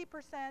 90%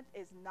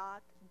 is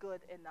not good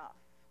enough.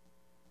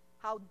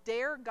 How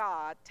dare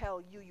God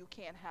tell you you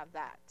can't have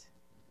that?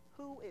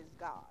 Who is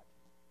God?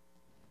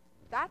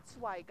 That's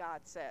why God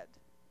said,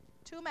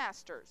 two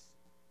masters,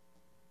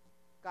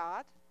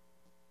 God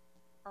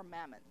or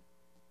Mammon.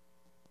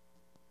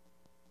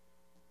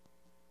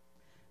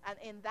 And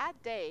in that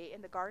day,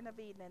 in the Garden of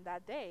Eden, in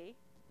that day,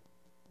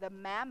 the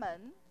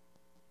mammon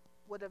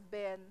would have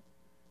been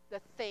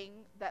the thing,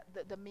 that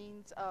the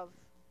means of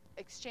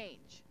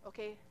exchange.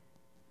 Okay?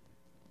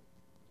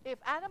 If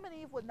Adam and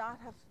Eve would not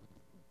have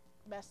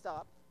messed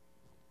up,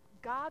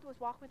 God was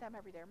walking with them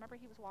every day. Remember,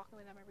 he was walking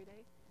with them every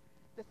day?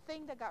 The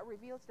thing that got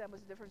revealed to them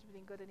was the difference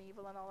between good and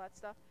evil and all that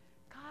stuff.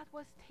 God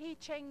was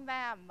teaching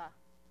them.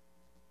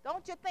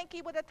 Don't you think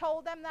he would have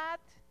told them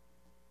that?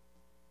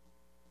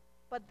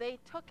 But they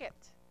took it.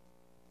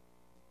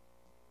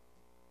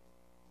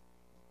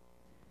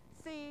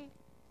 See,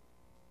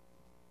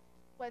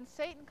 when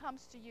Satan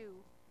comes to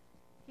you,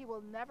 he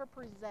will never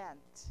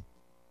present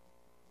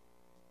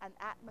an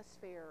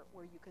atmosphere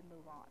where you can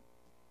move on.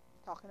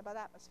 Talking about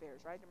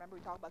atmospheres, right? Remember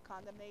we talked about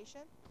condemnation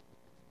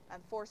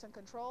and force and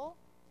control?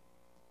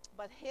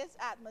 But his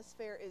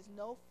atmosphere is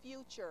no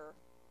future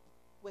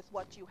with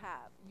what you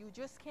have. You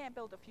just can't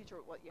build a future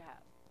with what you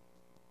have.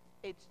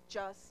 It's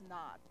just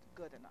not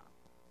good enough.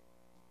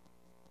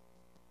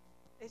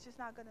 It's just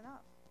not good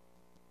enough.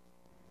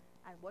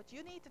 And what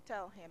you need to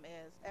tell him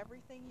is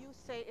everything you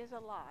say is a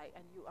lie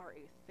and you are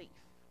a thief.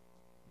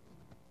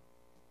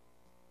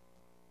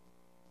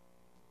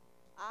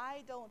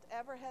 I don't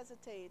ever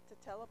hesitate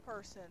to tell a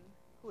person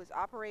who is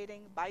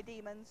operating by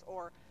demons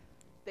or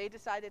they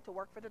decided to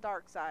work for the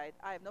dark side.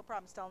 I have no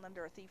problems telling them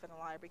they're a thief and a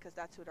liar because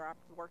that's who they're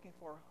working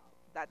for.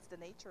 That's the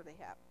nature they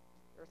have.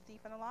 They're a thief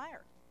and a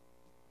liar.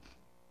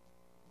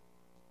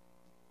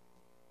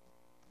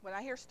 When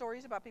I hear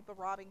stories about people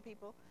robbing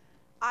people,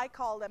 I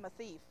call them a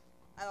thief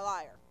and a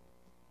liar.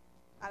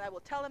 And I will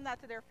tell them that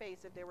to their face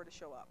if they were to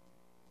show up.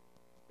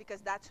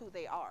 Because that's who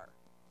they are.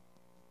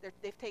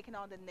 They've taken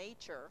on the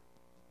nature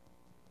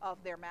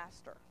of their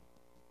master.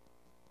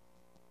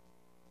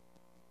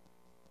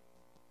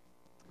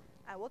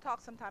 And we'll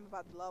talk sometime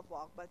about the love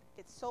walk, but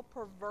it's so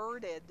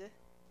perverted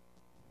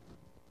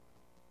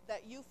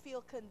that you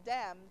feel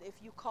condemned if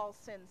you call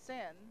sin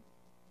sin.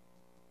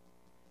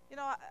 You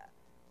know,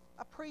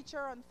 a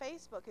preacher on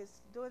Facebook is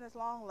doing this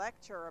long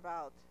lecture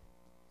about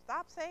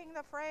stop saying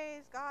the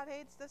phrase God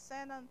hates the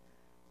sin and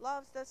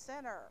loves the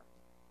sinner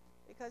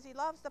because he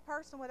loves the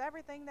person with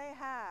everything they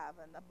have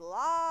and the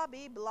blah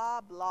be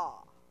blah blah.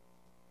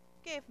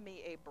 Give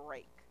me a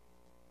break.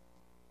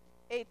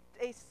 A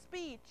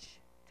speech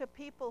to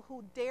people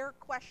who dare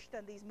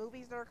question these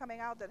movies that are coming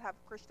out that have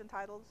Christian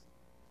titles,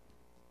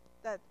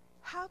 that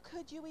how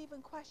could you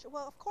even question?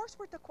 Well, of course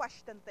we're to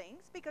question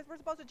things because we're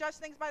supposed to judge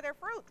things by their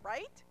fruit,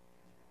 right?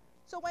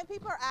 So when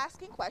people are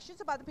asking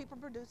questions about the people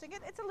producing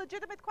it, it's a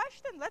legitimate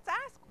question. Let's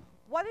ask,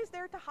 what is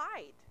there to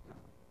hide?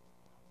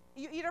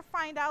 You either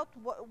find out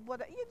what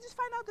you just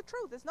find out the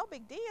truth. It's no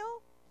big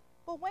deal.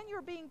 But when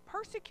you're being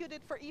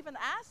persecuted for even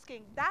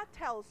asking, that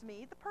tells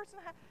me the person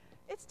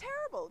it's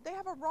terrible. They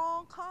have a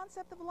wrong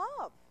concept of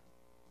love.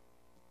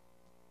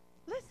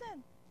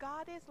 Listen,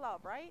 God is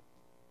love, right?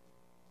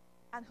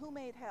 And who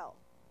made hell?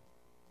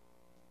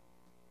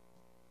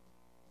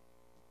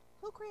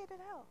 Who created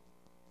hell?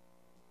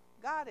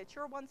 God. It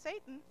sure wasn't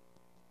Satan.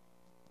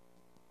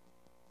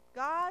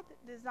 God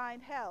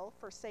designed hell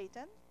for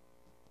Satan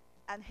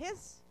and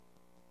his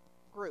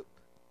group.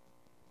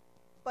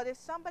 But if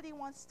somebody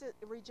wants to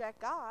reject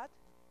God,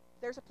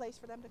 there's a place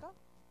for them to go.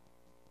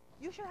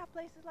 You should have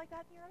places like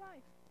that in your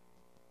life.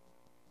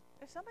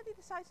 If somebody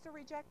decides to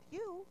reject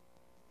you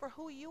for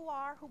who you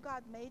are, who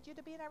God made you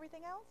to be and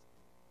everything else,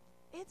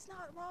 it's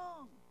not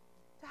wrong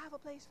to have a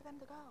place for them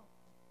to go.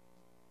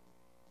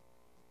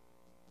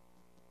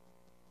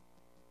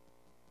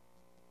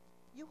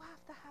 You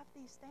have to have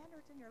these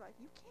standards in your life.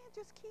 You can't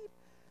just keep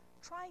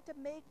trying to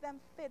make them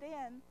fit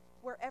in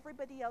where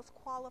everybody else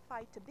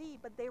qualified to be,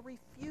 but they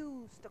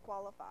refuse to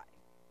qualify.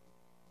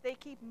 They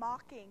keep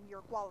mocking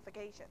your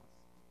qualifications.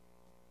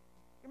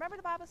 You remember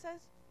the Bible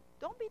says,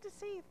 don't be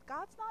deceived.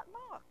 God's not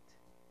mocked.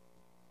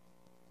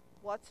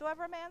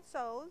 Whatsoever a man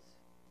sows,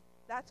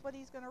 that's what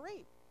he's going to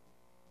reap.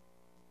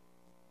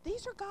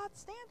 These are God's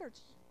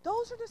standards.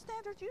 Those are the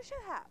standards you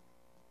should have.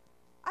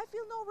 I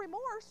feel no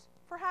remorse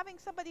for having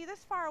somebody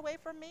this far away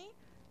from me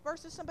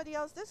versus somebody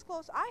else this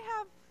close. I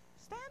have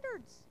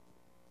standards.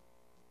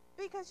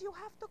 Because you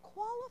have to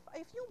qualify.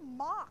 If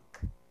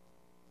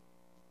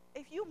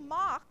you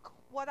mock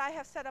what I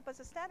have set up as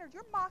a standard,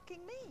 you're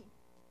mocking me.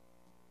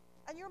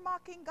 And you're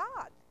mocking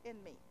God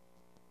in me.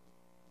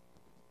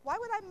 Why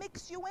would I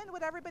mix you in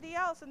with everybody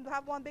else and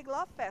have one big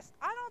love fest?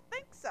 I don't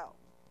think so.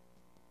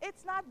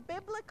 It's not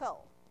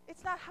biblical.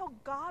 It's not how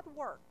God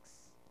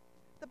works.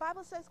 The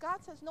Bible says,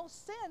 God says no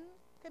sin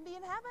can be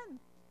in heaven.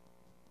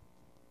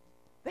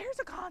 There's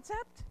a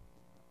concept.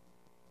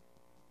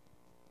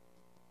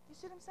 You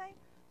see what I'm saying?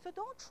 So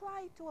don't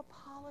try to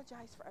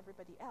apologize for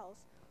everybody else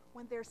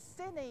when they're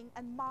sinning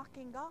and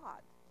mocking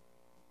God.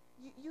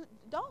 You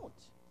don't.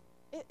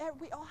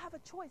 We all have a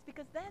choice,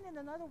 because then in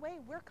another way,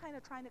 we're kind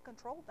of trying to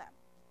control them.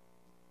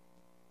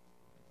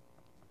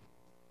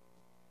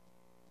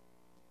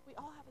 We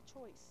all have a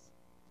choice.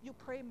 You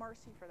pray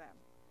mercy for them.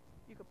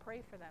 You could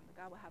pray for them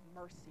that God will have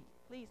mercy.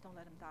 Please don't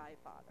let them die,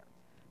 Father.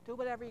 Do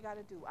whatever you got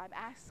to do. I'm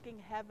asking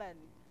heaven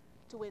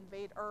to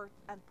invade earth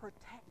and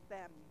protect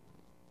them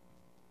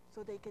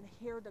so they can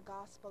hear the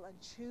gospel and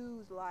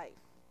choose life.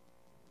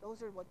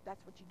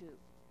 That's what you do.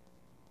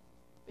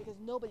 Because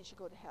nobody should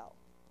go to hell.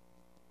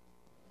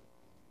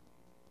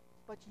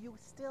 But you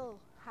still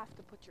have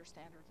to put your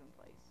standards in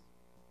place.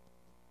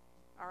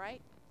 All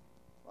right?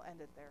 We'll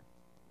end it there.